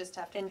 yeah, we just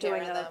have to in pair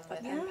doing a them with.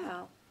 Pen Yeah.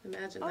 Pal.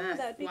 Imagine Oh, that.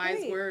 that'd be Wise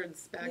great.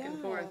 words back and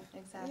Yeah. forth.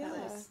 Exactly.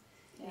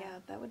 Yeah,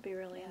 that would be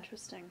really Yeah.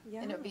 interesting.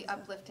 Yeah. And it would be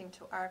uplifting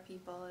to our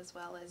people as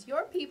well as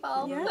your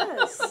people.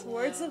 Yes,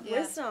 words of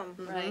Yeah. wisdom,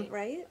 Right.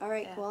 right? All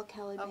right, Yeah. well,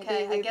 Kelly, maybe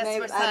Okay, I guess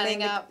we're I signing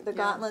mean, up. The Yeah.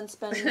 gauntlet's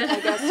been, I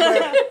guess,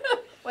 we're,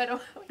 What do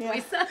Yeah. we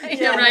sign?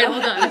 Yeah, right,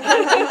 hold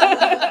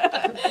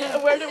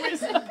on. where do we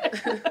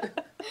start?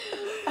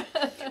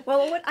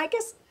 Well, I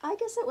guess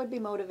it would be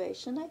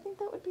motivation. I think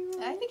that would be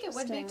really I think it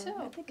would be, interesting.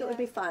 too. I think it would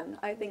be fun.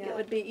 I think it Yeah.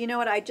 would be, you know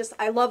what,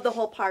 I love the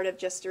whole part of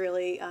just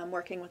really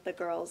working with the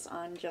girls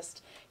on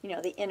just,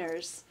 the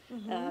inners,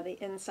 the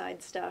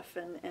inside stuff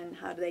and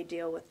how do they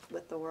deal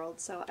with the world.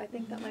 So I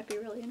think that might be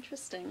really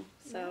interesting.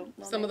 So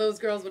well, Some of those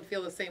girls would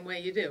feel the same way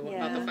you do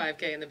about the Yeah.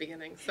 5K in the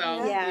beginning.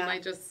 So Yeah. we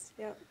might just,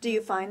 do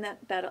you find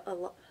that a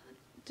lot?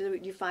 Do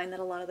you find that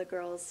a lot of the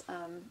girls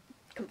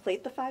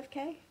complete the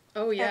 5K?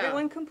 oh yeah.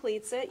 Everyone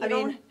completes it. You I mean,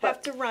 don't have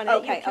but- to run it.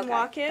 Okay, You can okay,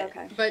 walk it.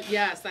 Okay. But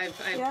yes, I've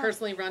Yeah.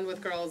 personally run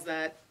with girls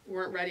that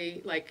weren't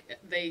ready, like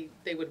they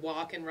would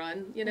walk and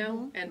run,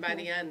 and by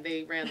the end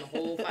they ran the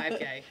whole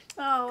 5K.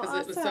 Oh,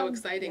 Because it was so awesome.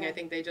 exciting, I Yeah.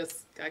 think they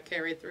just got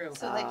carried through.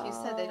 So like you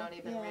said, they don't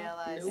even Yeah.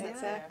 realize Nope. that they're-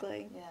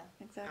 Exactly. Yeah.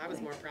 Exactly. I was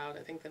more proud,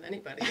 I think, than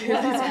anybody.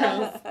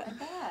 I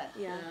bet.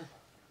 Yeah.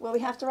 Well, we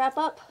have to wrap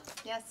up.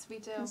 Yes, we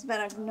do. It's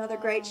been another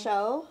great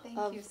show.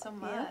 Thank you so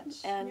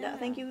much. And Yeah.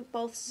 thank you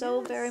both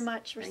so very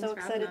much. We're Thanks so for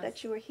having excited us.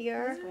 that you were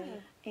here.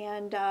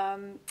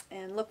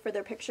 And look for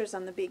their pictures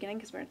on the beginning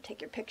because we're going to take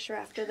your picture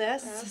after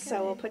this.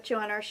 So we'll put you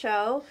on our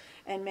show.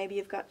 And maybe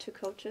you've got 2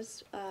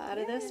 coaches out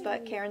of this,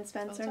 but Karen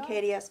Spencer and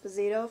Katie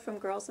Esposito from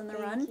Girls on the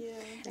Run.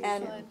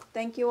 And Excellent.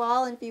 thank you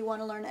all. And if you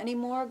want to learn any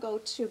more, go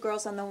to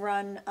Girls on the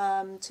Run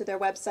to their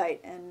website,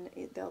 and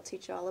they'll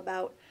teach you all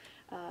about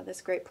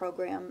this great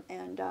program.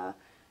 And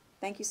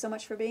thank you so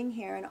much for being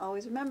here. And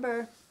always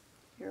remember,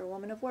 you're a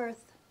woman of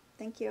worth.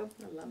 Thank you.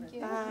 I love it. Thank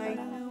you. Bye.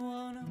 I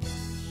wanna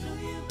show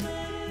you